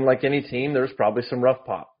 And like any team, there's probably some rough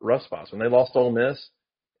spots. When they lost Ole Miss,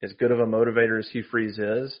 as good of a motivator as Hugh Freeze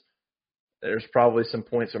is, there's probably some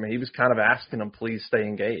points. I mean, he was kind of asking them, please stay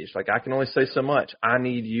engaged. Like, I can only say so much. I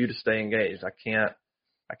need you to stay engaged. I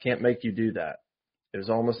can't make you do that. It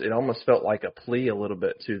almost felt like a plea a little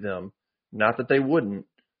bit to them. Not that they wouldn't,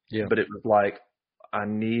 but it was like, I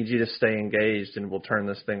need you to stay engaged and we'll turn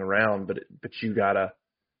this thing around. But you gotta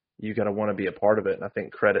want to be a part of it. And I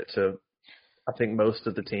think credit to, I think most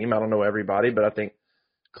of the team. I don't know everybody, but I think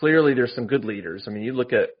clearly there's some good leaders. I mean, you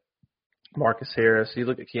look at Marcus Harris, you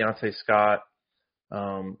look at Keontae Scott,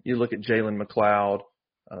 you look at Jalen McLeod,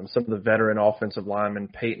 some of the veteran offensive linemen,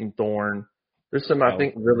 Peyton Thorne. There's some, I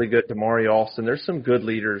think, really good, Damari Alston. There's some good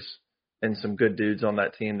leaders and some good dudes on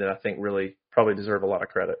that team that I think really probably deserve a lot of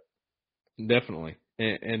credit. Definitely.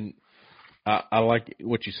 And I like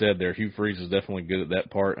what you said there. Hugh Freeze is definitely good at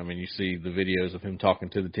that part. I mean, you see the videos of him talking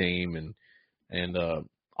to the team and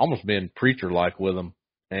almost being preacher-like with them.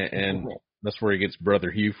 And that's where he gets Brother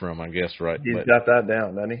Hugh from, I guess, right? He's got that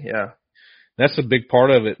down, doesn't he? Yeah. That's a big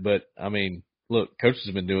part of it. But, I mean, look, coaches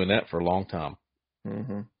have been doing that for a long time.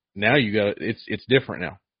 Mm-hmm. Now it's different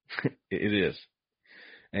now. It is.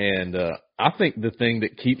 And I think the thing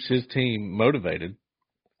that keeps his team motivated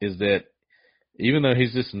is that even though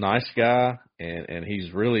he's this nice guy and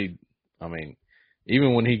he's really, I mean,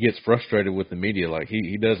 even when he gets frustrated with the media, like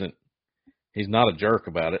he's not a jerk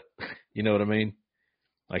about it. You know what I mean?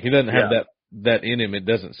 Like he doesn't have that in him, it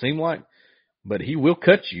doesn't seem like, but he will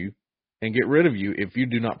cut you and get rid of you if you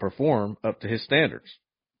do not perform up to his standards.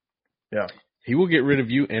 Yeah. He will get rid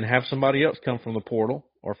of you and have somebody else come from the portal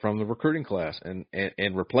or from the recruiting class and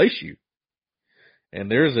replace you.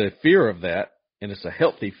 And there's a fear of that, and it's a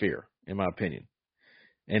healthy fear, in my opinion.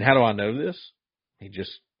 And how do I know this? He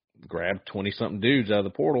just grabbed 20-something dudes out of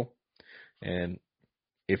the portal, and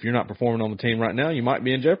if you're not performing on the team right now, you might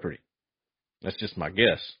be in jeopardy. That's just my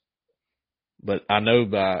guess. But I know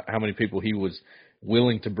by how many people he was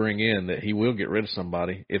willing to bring in that he will get rid of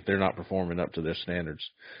somebody if they're not performing up to their standards.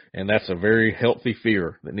 And that's a very healthy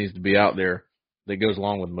fear that needs to be out there that goes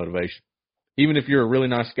along with motivation. Even if you're a really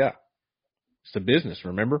nice guy. It's a business,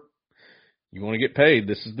 remember? You want to get paid.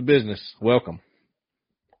 This is the business. Welcome.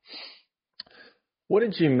 What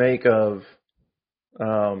did you make of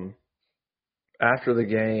after the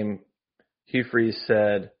game, Hugh Freeze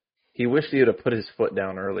said he wished he would have put his foot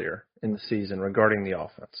down earlier in the season regarding the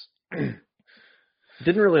offense.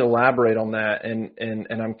 Didn't really elaborate on that, and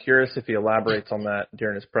I'm curious if he elaborates on that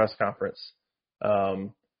during his press conference,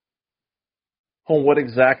 on what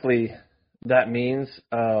exactly that means.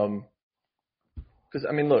 Because,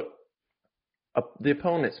 I mean, look, the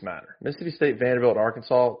opponents matter. Mississippi State, Vanderbilt,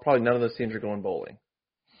 Arkansas, probably none of those teams are going bowling.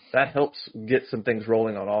 That helps get some things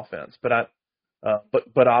rolling on offense. But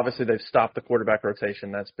obviously they've stopped the quarterback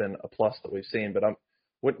rotation. That's been a plus that we've seen. But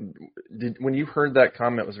when you heard that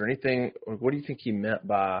comment, was there anything? What do you think he meant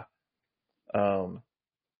by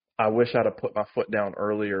I wish I'd have put my foot down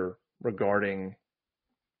earlier regarding?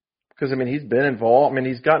 Because I mean he's been involved. I mean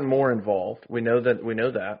he's gotten more involved. We know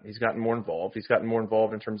that he's gotten more involved. He's gotten more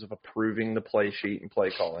involved in terms of approving the play sheet and play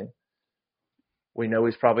calling. We know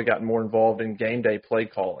he's probably gotten more involved in game day play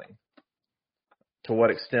calling. To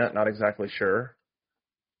what extent, not exactly sure.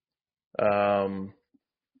 But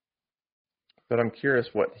I'm curious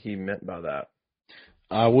what he meant by that.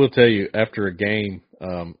 I will tell you, after a game,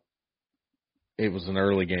 it was an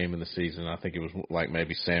early game in the season. I think it was like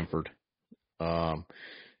maybe Samford.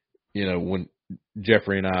 You know, when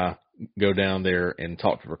Jeffrey and I go down there and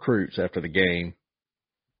talk to recruits after the game,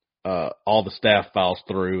 all the staff files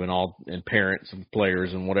through and parents and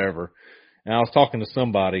players and whatever. And I was talking to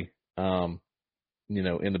somebody, you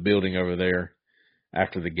know, in the building over there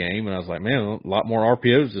after the game, and I was like, man, a lot more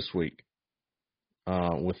RPOs this week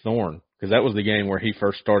with Thorne, because that was the game where he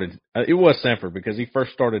first started. It was Sanford because he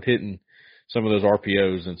first started hitting some of those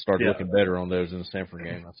RPOs and started looking better on those in the Sanford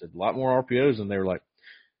game. I said, a lot more RPOs, and they were like,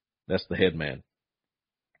 that's the head man.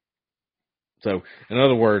 So, in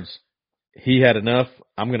other words, he had enough.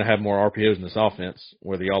 I'm going to have more RPOs in this offense,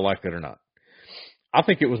 whether y'all like it or not. I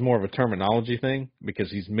think it was more of a terminology thing because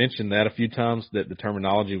he's mentioned that a few times, that the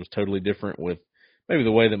terminology was totally different with maybe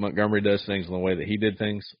the way that Montgomery does things and the way that he did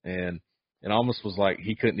things. And it almost was like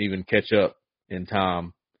he couldn't even catch up in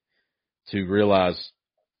time to realize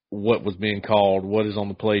what was being called, what is on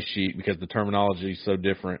the play sheet, because the terminology is so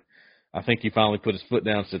different. I think he finally put his foot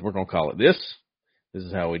down and said, we're going to call it this. This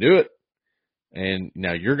is how we do it. And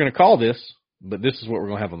now you're going to call this, but this is what we're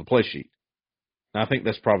going to have on the play sheet. And I think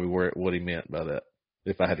that's probably what he meant by that,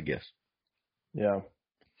 if I had to guess. Yeah.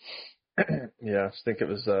 Yeah, I just think it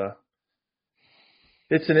was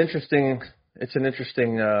it's an interesting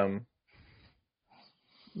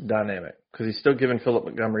dynamic, because he's still giving Philip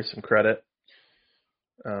Montgomery some credit.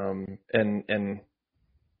 And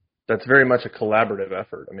that's very much a collaborative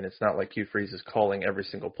effort. I mean, it's not like Hugh Freeze is calling every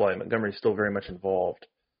single play. Montgomery's still very much involved.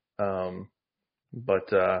 But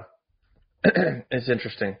it's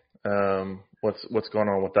interesting what's going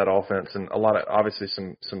on with that offense, and a lot of, obviously,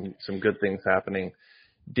 some good things happening.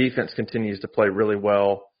 Defense continues to play really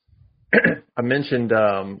well. I mentioned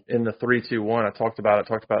in the 3-2-1, I talked about it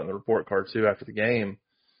in the report card too after the game.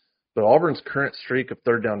 But Auburn's current streak of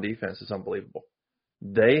third down defense is unbelievable.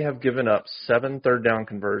 They have given up 7 third down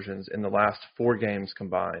conversions in the last 4 games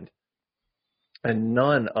combined. And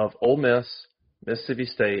none of Ole Miss, Mississippi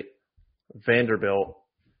State, Vanderbilt,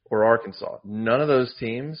 or Arkansas, none of those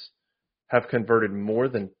teams have converted more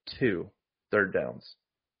than 2 third downs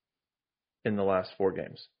in the last 4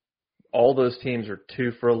 games. All those teams are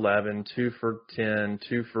 2 for 11, 2 for 10,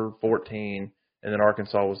 2 for 14, and then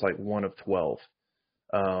Arkansas was like 1 of 12.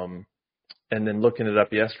 And then looking it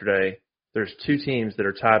up yesterday, there's 2 teams that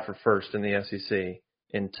are tied for first in the SEC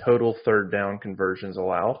in total third down conversions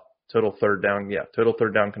allowed. Total third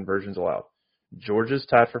down conversions allowed. Georgia's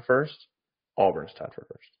tied for first. Auburn's tied for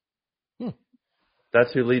first.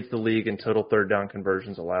 That's who leads the league in total third down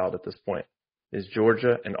conversions allowed at this point, is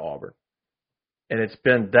Georgia and Auburn. And it's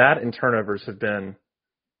been that, and turnovers have been,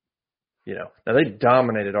 now they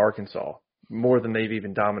dominated Arkansas more than they've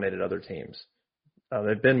even dominated other teams.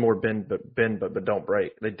 They've been more bend but don't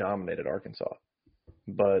break. They dominated Arkansas.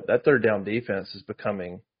 But that third down defense is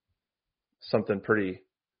becoming something pretty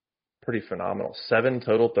phenomenal. 7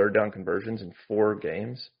 total third down conversions in 4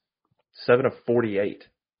 games. 7 of 48.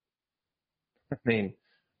 I mean,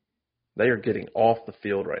 they are getting off the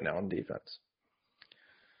field right now on defense.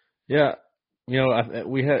 Yeah,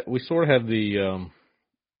 we sort of had the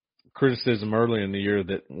criticism early in the year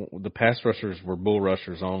that the pass rushers were bull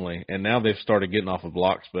rushers only, and now they've started getting off of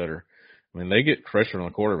blocks better. I mean, they get pressure on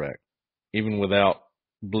the quarterback, even without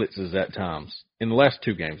blitzes at times. In the last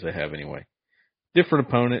 2 games they have anyway. Different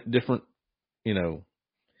opponent, different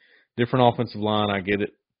offensive line, I get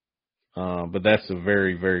it. But that's a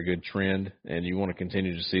very, very good trend, and you want to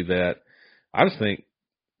continue to see that. I just think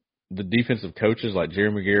the defensive coaches like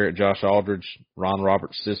Jeremy Garrett, Josh Aldridge, Ron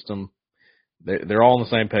Roberts' system, they're all on the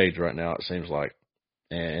same page right now, it seems like.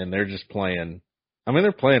 And they're just playing. I mean,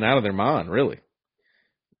 they're playing out of their mind, really.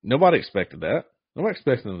 Nobody expected that. Nobody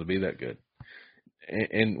expected them to be that good.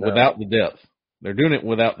 And no. Without the depth. They're doing it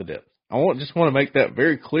without the depth. Just want to make that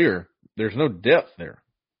very clear. There's no depth there.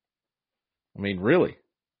 I mean, really.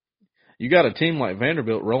 You got a team like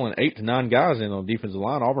Vanderbilt rolling 8 to 9 guys in on the defensive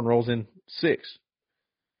line. Auburn rolls in 6.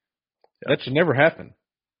 Yeah. That should never happen.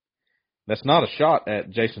 That's not a shot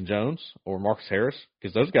at Jason Jones or Marcus Harris,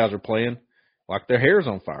 because those guys are playing like their hair's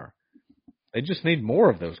on fire. They just need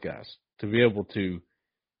more of those guys to be able to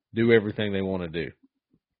do everything they want to do.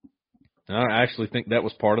 And I actually think that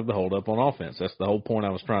was part of the holdup on offense. That's the whole point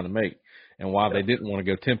I was trying to make, and why they didn't want to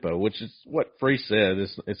go tempo, which is what Freeze said.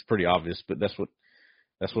 It's pretty obvious, but that's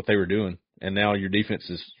what they were doing. And now your defense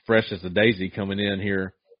is fresh as a daisy coming in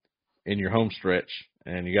here in your home stretch,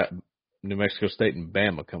 and you got New Mexico State and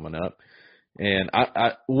Bama coming up. And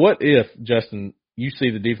what if, Justin, you see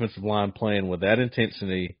the defensive line playing with that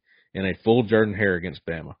intensity in a full Jordan Hare against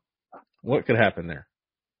Bama? What could happen there?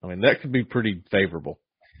 I mean, that could be pretty favorable.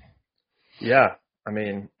 Yeah. I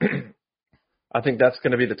mean, I think that's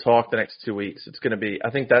going to be the talk the next 2 weeks. I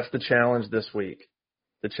think that's the challenge this week.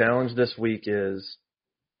 The challenge this week is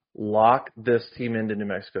lock this team into New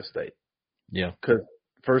Mexico State. Yeah. Because,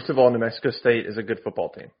 first of all, New Mexico State is a good football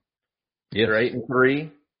team. Yes. They're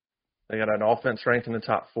 8-3. They got an offense ranked in the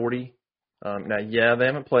top 40. Now, they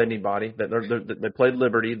haven't played anybody. They played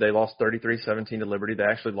Liberty. They lost 33-17 to Liberty. They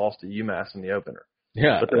actually lost to UMass in the opener.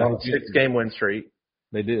 Yeah. But they're on a 6-game win streak.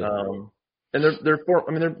 They did. And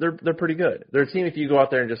they're pretty good. They're a team, if you go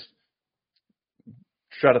out there and just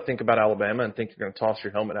try to think about Alabama and think you're going to toss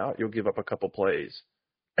your helmet out, you'll give up a couple plays.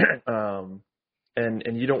 And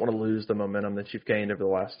you don't want to lose the momentum that you've gained over the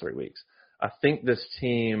last 3 weeks. I think this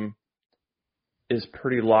team is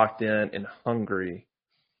pretty locked in and hungry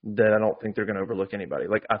that I don't think they're going to overlook anybody.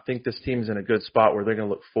 Like, I think this team's in a good spot where they're going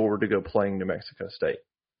to look forward to go playing New Mexico State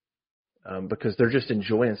because they're just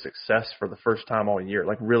enjoying success for the first time all year,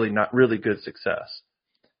 like really good success.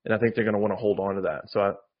 and I think they're going to want to hold on to that.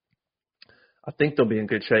 So I think they'll be in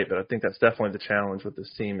good shape, but I think that's definitely the challenge with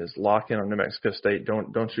this team is lock in on New Mexico State.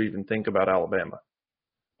 Don't you even think about Alabama.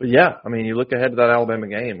 But yeah, I mean, you look ahead to that Alabama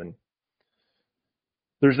game, and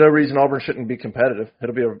there's no reason Auburn shouldn't be competitive.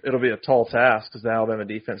 It'll be a tall task because the Alabama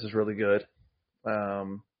defense is really good,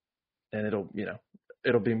 and it'll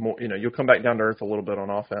be more. You'll come back down to earth a little bit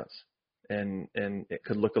on offense, and it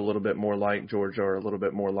could look a little bit more like Georgia or a little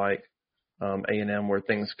bit more like A&M, where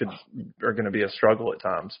things are going to be a struggle at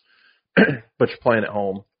times. But you're playing at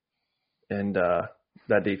home, and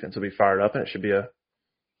that defense will be fired up, and it should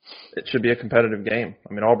be a competitive game.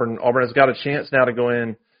 I mean, Auburn has got a chance now to go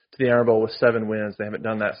in to the Iron Bowl with 7 wins. They haven't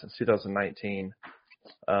done that since 2019.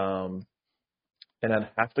 And I'd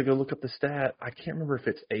have to go look up the stat. I can't remember if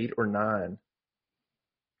it's 8 or 9.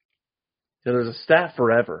 There's a stat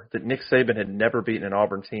forever that Nick Saban had never beaten an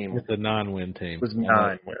Auburn team. It's a 9-win team. It was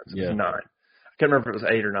 9 wins. It was 9. I can't remember if it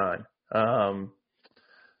was 8 or 9.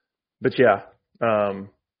 But yeah,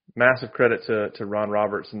 massive credit to Ron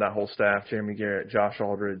Roberts and that whole staff, Jeremy Garrett, Josh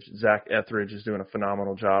Aldridge, Zach Etheridge is doing a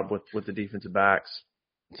phenomenal job with the defensive backs.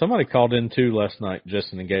 Somebody called in too last night,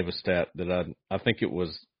 Justin, and gave a stat that I think it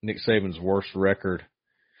was Nick Saban's worst record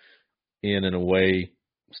in an away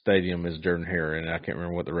stadium is Jordan-Hare, and I can't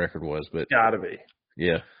remember what the record was, but gotta be.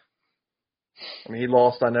 Yeah. I mean, he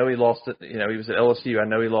lost. I know he lost it. He was at LSU. I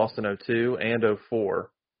know he lost in 2002 and 2004.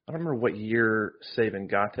 I don't remember what year Saban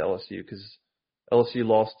got to LSU because LSU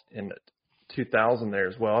lost in 2000 there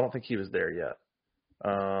as well. I don't think he was there yet.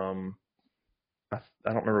 I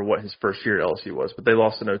don't remember what his first year at LSU was, but they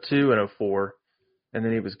lost in 2002 and 2004, and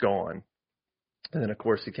then he was gone. And then of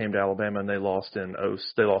course he came to Alabama and they lost in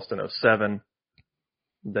 2007.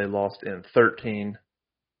 They lost in 13.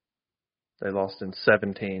 They lost in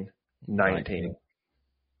 17, 19.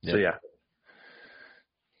 Yep. So yeah.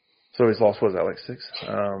 So he's lost, what was that, like 6?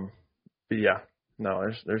 But yeah, no,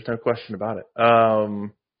 there's no question about it.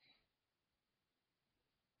 Jalen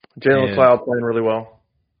McLeod playing really well.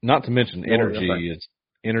 Not to mention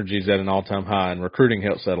energy's at an all-time high, and recruiting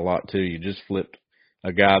helps that a lot too. You just flipped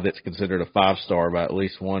a guy that's considered a 5-star by at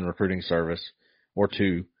least one recruiting service or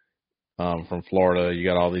two from Florida. You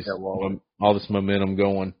got all this momentum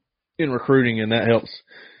going in recruiting, and that helps,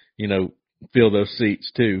 fill those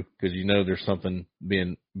seats too, because there's something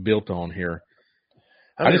being built on here.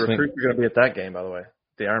 How many recruits are going to be at that game, by the way,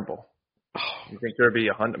 the Iron Bowl? You think there'll be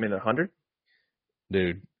 100? 100?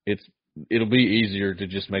 Dude, it'll be easier to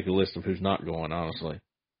just make a list of who's not going, honestly.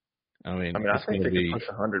 I think they could push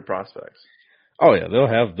 100 prospects. Oh yeah, they'll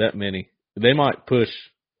have that many. They might push.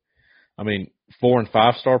 4- and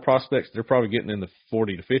 5-star prospects. They're probably getting in the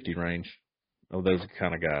 40 to 50 range of those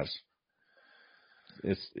kind of guys.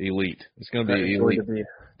 It's elite. It's going to be elite.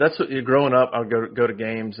 That's what you're growing up. I'll go to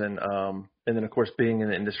games and then of course being in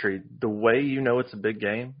the industry, the way it's a big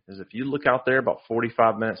game is if you look out there about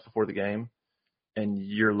 45 minutes before the game and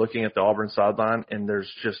you're looking at the Auburn sideline and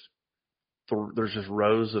there's just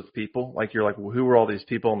rows of people. Like you're like, well, who are all these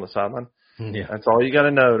people on the sideline? Yeah. That's all you got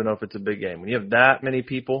to know if it's a big game. When you have that many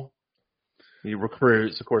people, you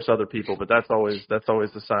recruit, of course, other people, but that's always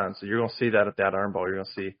the sign. So you're going to see that at that Iron Bowl. You're going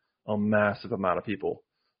to see a massive amount of people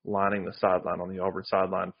lining the sideline on the Auburn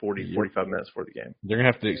sideline 45 minutes before the game. They're going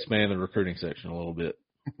to have to expand the recruiting section a little bit.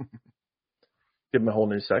 Give them a whole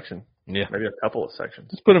new section. Yeah. Maybe a couple of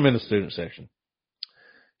sections. Just put them in the student section.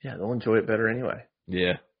 Yeah, they'll enjoy it better anyway.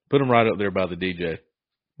 Yeah. Put them right up there by the DJ.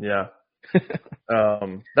 Yeah.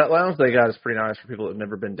 That lounge they got is pretty nice for people that have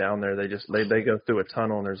never been down there. They go through a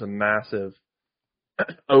tunnel and there's a massive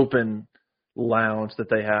open lounge that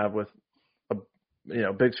they have with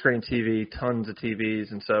big screen TV, tons of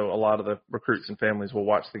TVs, and so a lot of the recruits and families will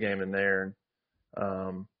watch the game in there,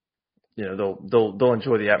 and they'll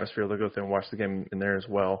enjoy the atmosphere. They'll go through and watch the game in there as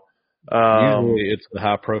well. Usually, it's the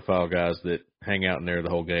high profile guys that hang out in there the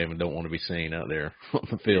whole game and don't want to be seen out there on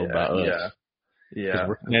the field by us. Yeah,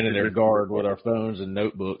 we're standing there guard with our phones and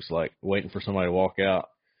notebooks, like waiting for somebody to walk out.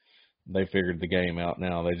 They figured the game out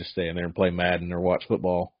now. They just stay in there and play Madden or watch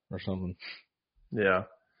football or something. Yeah.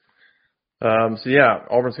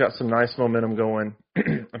 Auburn's got some nice momentum going.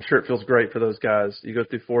 I'm sure it feels great for those guys. You go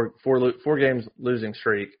through four games losing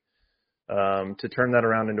streak. To turn that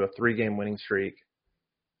around into a 3-game winning streak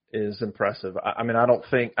is impressive. I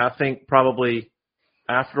think probably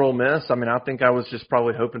after Ole Miss, I think I was just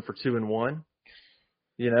probably hoping for 2-1.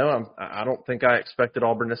 I don't think I expected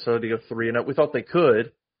Auburn necessarily to go 3-0. We thought they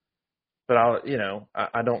could, but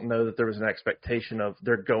I don't know that there was an expectation of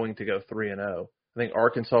they're going to go 3-0. I think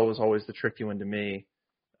Arkansas was always the tricky one to me,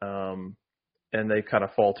 and they kind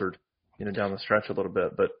of faltered, down the stretch a little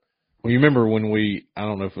bit. But Well, you remember when I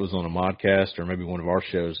don't know if it was on a modcast or maybe one of our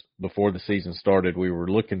shows, before the season started, we were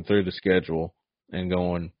looking through the schedule and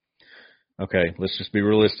going, okay, let's just be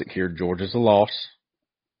realistic here. Georgia's a loss.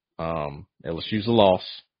 LSU's a loss.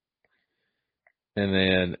 And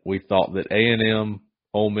then we thought that A&M,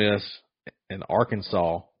 Ole Miss, and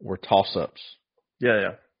Arkansas were toss-ups.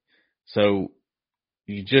 Yeah. So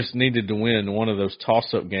you just needed to win one of those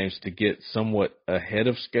toss-up games to get somewhat ahead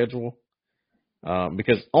of schedule.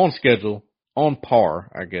 Because on schedule, on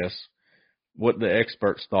par, I guess, what the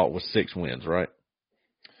experts thought was 6 wins, right?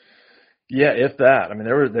 Yeah, if that. I mean,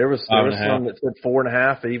 there was some that said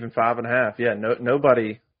 4.5, even 5.5. Yeah,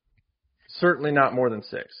 nobody, certainly not more than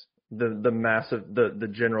 6. The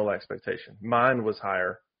general expectation. Mine was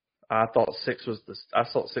higher. I thought 6 was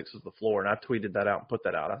the floor, and I tweeted that out and put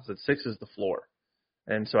that out. I said 6 is the floor,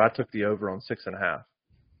 and so I took the over on 6.5.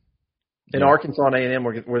 And Arkansas and A&M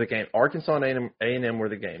were the game. Arkansas and A&M were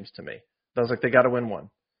the games to me. I was like, they got to win one.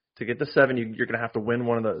 To get to 7, you're going to have to win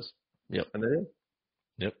one of those. Yep. And they did.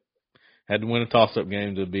 Yep. Had to win a toss-up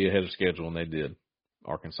game to be ahead of schedule, and they did.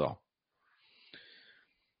 Arkansas.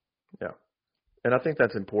 Yeah. And I think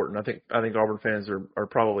that's important. I think Auburn fans are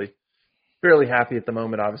probably fairly happy at the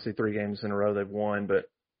moment. Obviously, 3 games in a row they've won, but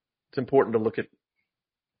it's important to look at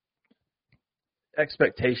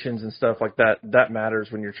expectations and stuff like that. That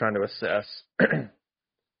matters when you're trying to assess,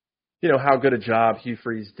 how good a job Hugh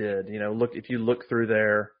Freeze did. If you look through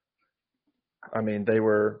there, I mean, they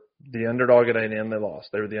were the underdog at A&M, they lost.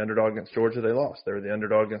 They were the underdog against Georgia, they lost. They were the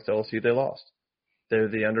underdog against LSU, they lost. They were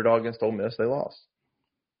the underdog against Ole Miss, they lost.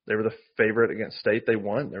 They were the favorite against State, they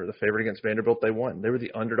won. They were the favorite against Vanderbilt, they won. They were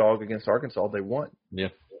the underdog against Arkansas, they won. Yeah.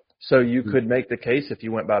 So you could make the case, if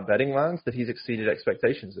you went by betting lines, that he's exceeded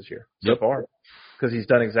expectations this year so far, because he's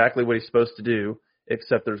done exactly what he's supposed to do,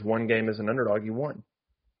 except there's one game as an underdog he won.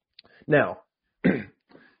 Now,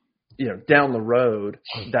 down the road,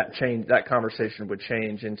 that conversation would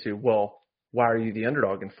change into, well, why are you the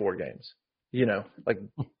underdog in 4 games?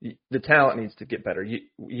 The talent needs to get better.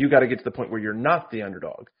 You got to get to the point where you're not the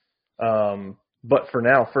underdog. But for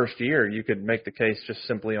now, first year, you could make the case just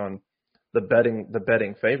simply on the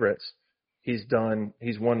betting favorites. He's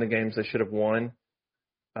won the games they should have won.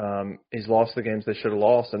 He's lost the games they should have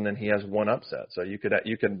lost, and then he has one upset. So you could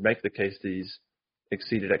make the case that he's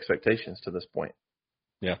exceeded expectations to this point.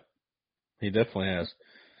 Yeah, he definitely has.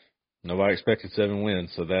 Nobody expected 7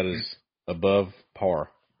 wins, so that is above par.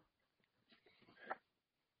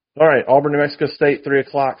 All right, Auburn, New Mexico State,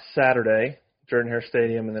 3:00 Saturday, Jordan-Hare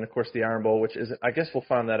Stadium, and then, of course, the Iron Bowl, which isn't – I guess we'll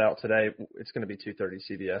find that out today. It's going to be 2:30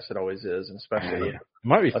 CBS. It always is, and especially it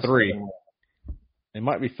might be 3. It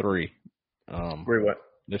might be 3. 3 what?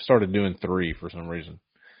 They've started doing 3 for some reason.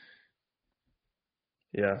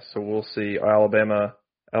 Yeah, so we'll see. Alabama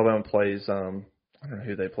plays I don't know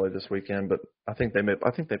who they play this weekend, but I think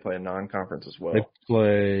they play a non-conference as well. They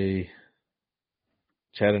play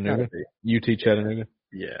Chattanooga, UT Chattanooga.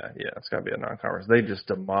 Yeah, it's got to be a non-conference. They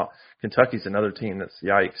just Kentucky's another team that's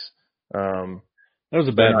yikes. That was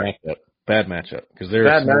a bad matchup. Bad matchup because they're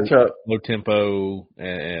low tempo,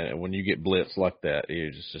 and when you get blitz like that,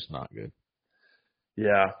 it's just not good.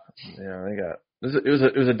 Yeah, they got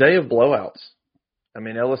it was a day of blowouts. I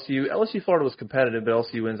mean, LSU Florida was competitive, but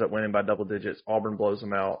LSU ends up winning by double digits. Auburn blows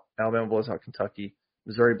them out. Alabama blows out Kentucky.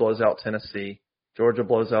 Missouri blows out Tennessee. Georgia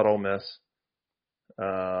blows out Ole Miss.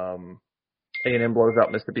 A&M blows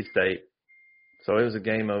out Mississippi State. So it was a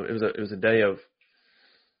day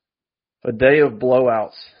of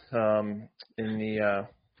blowouts in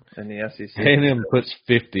the SEC. A&M puts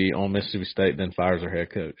 50 on Mississippi State, then fires their head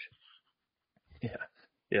coach.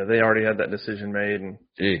 Yeah, they already had that decision made, and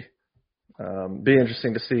be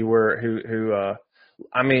interesting to see who.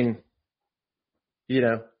 I mean,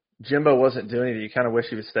 Jimbo wasn't doing anything. You kind of wish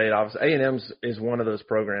he would stay. Obviously, A&M is one of those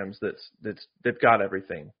programs they've got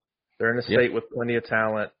everything. They're in a state with plenty of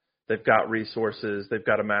talent. They've got resources. They've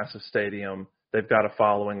got a massive stadium. They've got a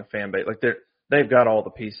following, a fan base. Like they've got all the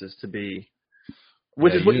pieces to be,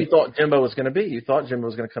 which is what you thought Jimbo was going to be. You thought Jimbo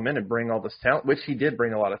was going to come in and bring all this talent, which he did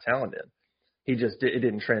bring a lot of talent in. It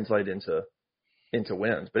didn't translate into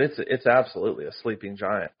wins, but it's absolutely a sleeping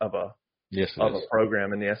giant of a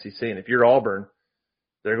program in the SEC. And if you're Auburn,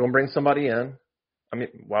 they're going to bring somebody in. I mean,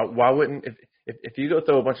 why wouldn't if you go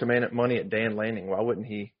throw a bunch of money at Dan Lanning, why wouldn't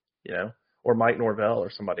he? Or Mike Norvell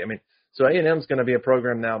or somebody. I mean, so A&M's going to be a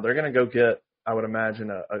program now. They're going to go get, I would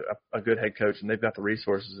imagine, a good head coach, and they've got the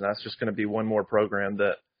resources, and that's just going to be one more program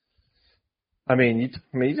that. I mean, you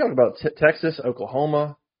talk about Texas,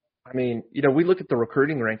 Oklahoma. I mean, we look at the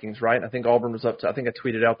recruiting rankings, right? I think Auburn was up to. I think I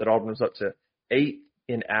tweeted out that Auburn was up to 8th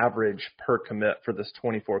in average per commit for this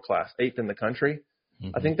 24 class, 8th in the country.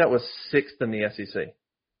 I think that was 6th in the SEC.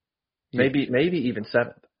 Maybe even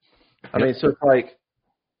 7th. I mean, so it's like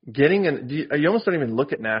getting in. You almost don't even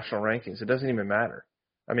look at national rankings. It doesn't even matter.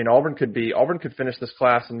 I mean, Auburn could finish this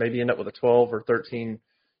class and maybe end up with a 12 or 13,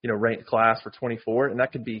 ranked class for 24, and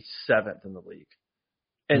that could be 7th in the league.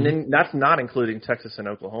 And then that's not including Texas and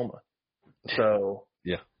Oklahoma. So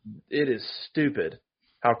yeah, it is stupid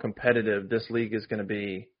how competitive this league is going to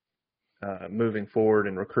be moving forward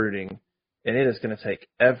in recruiting, and it is going to take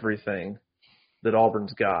everything that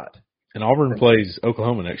Auburn's got. And Auburn plays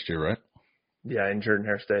Oklahoma next year, right? Yeah, in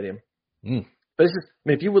Jordan-Hare Stadium. But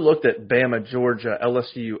if you would looked at Bama, Georgia,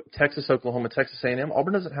 LSU, Texas, Oklahoma, Texas A&M,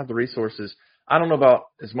 Auburn doesn't have the resources. I don't know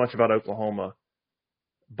as much about Oklahoma,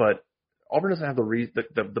 but Auburn doesn't have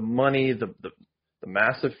the money, the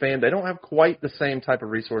massive fan. They don't have quite the same type of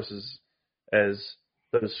resources as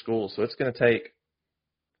those schools. So it's going to take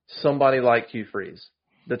somebody like Hugh Freeze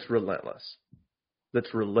that's relentless. That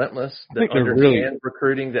understands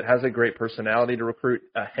recruiting, that has a great personality to recruit,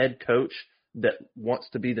 a head coach that wants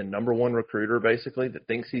to be the number one recruiter, basically, that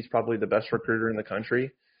thinks he's probably the best recruiter in the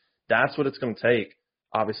country. That's what it's going to take,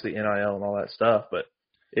 obviously NIL and all that stuff, but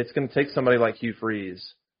it's going to take somebody like Hugh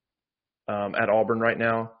Freeze at Auburn right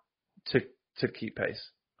now to keep pace.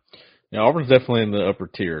 Now, Auburn's definitely in the upper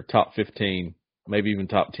tier, top 15, maybe even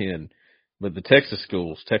top 10. But the Texas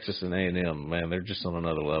schools, Texas and A&M, man, they're just on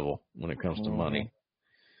another level when it comes to money.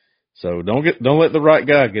 So don't let the right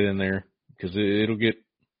guy get in there, because it'll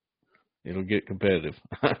get competitive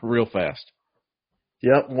real fast.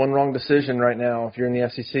 Yep, one wrong decision right now. If you're in the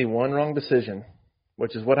SEC, one wrong decision,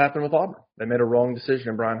 which is what happened with Auburn. They made a wrong decision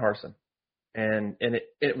in Brian Harsin, and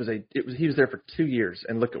he was there for 2 years,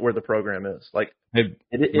 and look at where the program is. Like it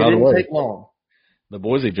didn't take long. The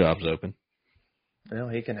Boise job's open. Well,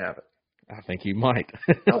 he can have it. I think he might.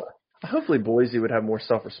 Hopefully Boise would have more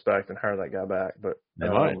self-respect and hire that guy back, but they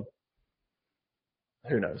might.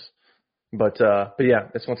 Who knows? But yeah,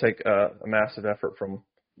 it's going to take a massive effort from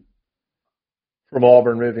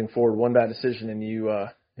Auburn moving forward. One bad decision, and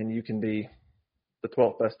you can be the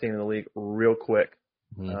 12th best team in the league real quick.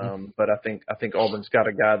 But I think Auburn's got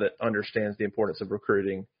a guy that understands the importance of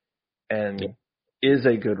recruiting, and is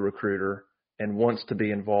a good recruiter and wants to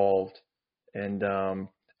be involved. And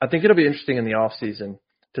I think it'll be interesting in the off season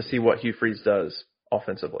to see what Hugh Freeze does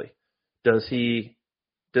offensively. Does he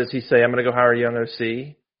say, I'm going to go hire a young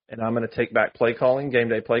OC and I'm going to take back play calling, game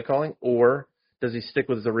day play calling, or does he stick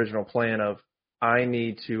with his original plan of, I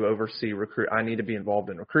need to oversee I need to be involved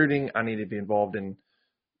in recruiting, I need to be involved in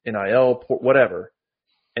NIL, whatever,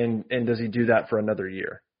 and does he do that for another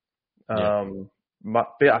year?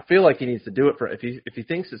 I feel like he needs to do it if he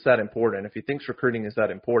thinks it's that important, if he thinks recruiting is that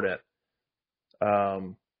important.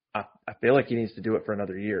 I feel like he needs to do it for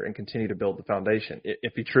another year and continue to build the foundation.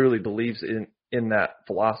 If he truly believes in that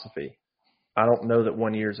philosophy, I don't know that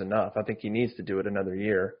 1 year is enough. I think he needs to do it another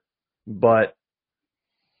year. But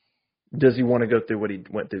does he want to go through what he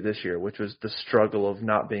went through this year, which was the struggle of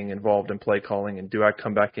not being involved in play calling, and do I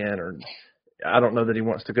come back in? Or I don't know that he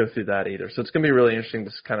wants to go through that either. So it's going to be really interesting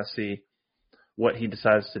to kind of see what he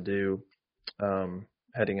decides to do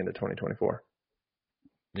heading into 2024.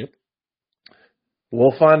 Yep.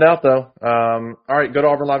 We'll find out, though. All right, go to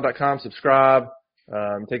auburnlive.com, subscribe,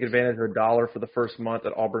 take advantage of $1 for the first month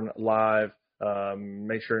at Auburn Live.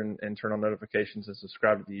 Make sure and turn on notifications and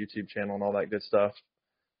subscribe to the YouTube channel and all that good stuff.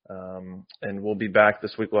 And we'll be back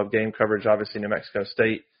this week. We'll have game coverage, obviously, New Mexico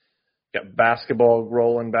State. Got basketball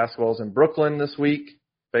rolling. Basketball's in Brooklyn this week,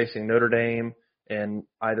 facing Notre Dame and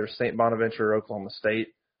either St. Bonaventure or Oklahoma State.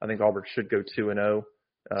 I think Auburn should go 2-0.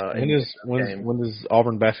 When does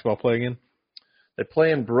Auburn basketball play again? They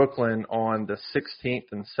play in Brooklyn on the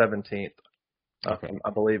 16th and 17th, okay. I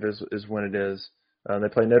believe is when it is. They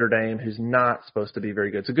play Notre Dame, who's not supposed to be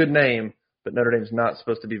very good. It's a good name, but Notre Dame's not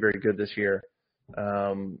supposed to be very good this year.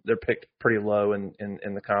 They're picked pretty low in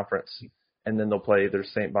the conference. And then they'll play either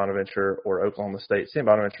St. Bonaventure or Oklahoma State. St.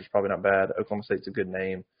 Bonaventure's probably not bad. Oklahoma State's a good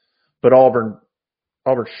name. But Auburn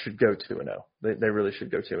should go 2-0. They really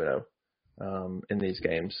should go 2-0 in these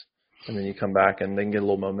games. And then you come back and they can get a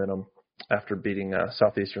little momentum after beating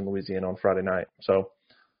Southeastern Louisiana on Friday night. So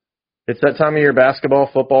it's that time of year, basketball,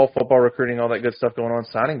 football recruiting, all that good stuff going on.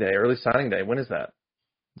 Signing day, early signing day. When is that?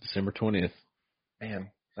 December 20th. Man,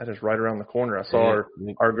 that is right around the corner. I saw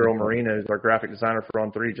our girl Marina, who's our graphic designer for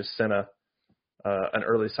On3, just sent an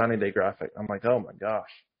early signing day graphic. I'm like, oh my gosh.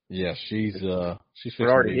 Yeah, she's we're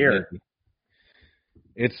already here. Busy.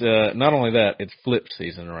 It's not only that, it's flip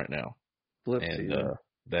season right now. Flip season.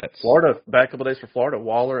 That's Florida, back a couple days for Florida,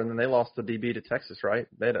 Waller, and then they lost the DB to Texas, right?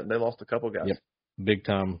 They lost a couple guys. Yep. Big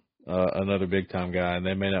time, another big time guy, and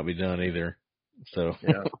they may not be done either. So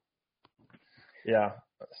Yeah.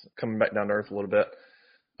 Coming back down to earth a little bit.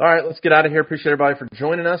 All right, let's get out of here. Appreciate everybody for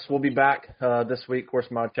joining us. We'll be back this week, of course,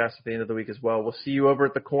 podcast at the end of the week as well. We'll see you over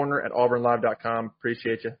at the corner at auburnlive.com.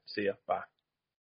 Appreciate you. See ya. Bye.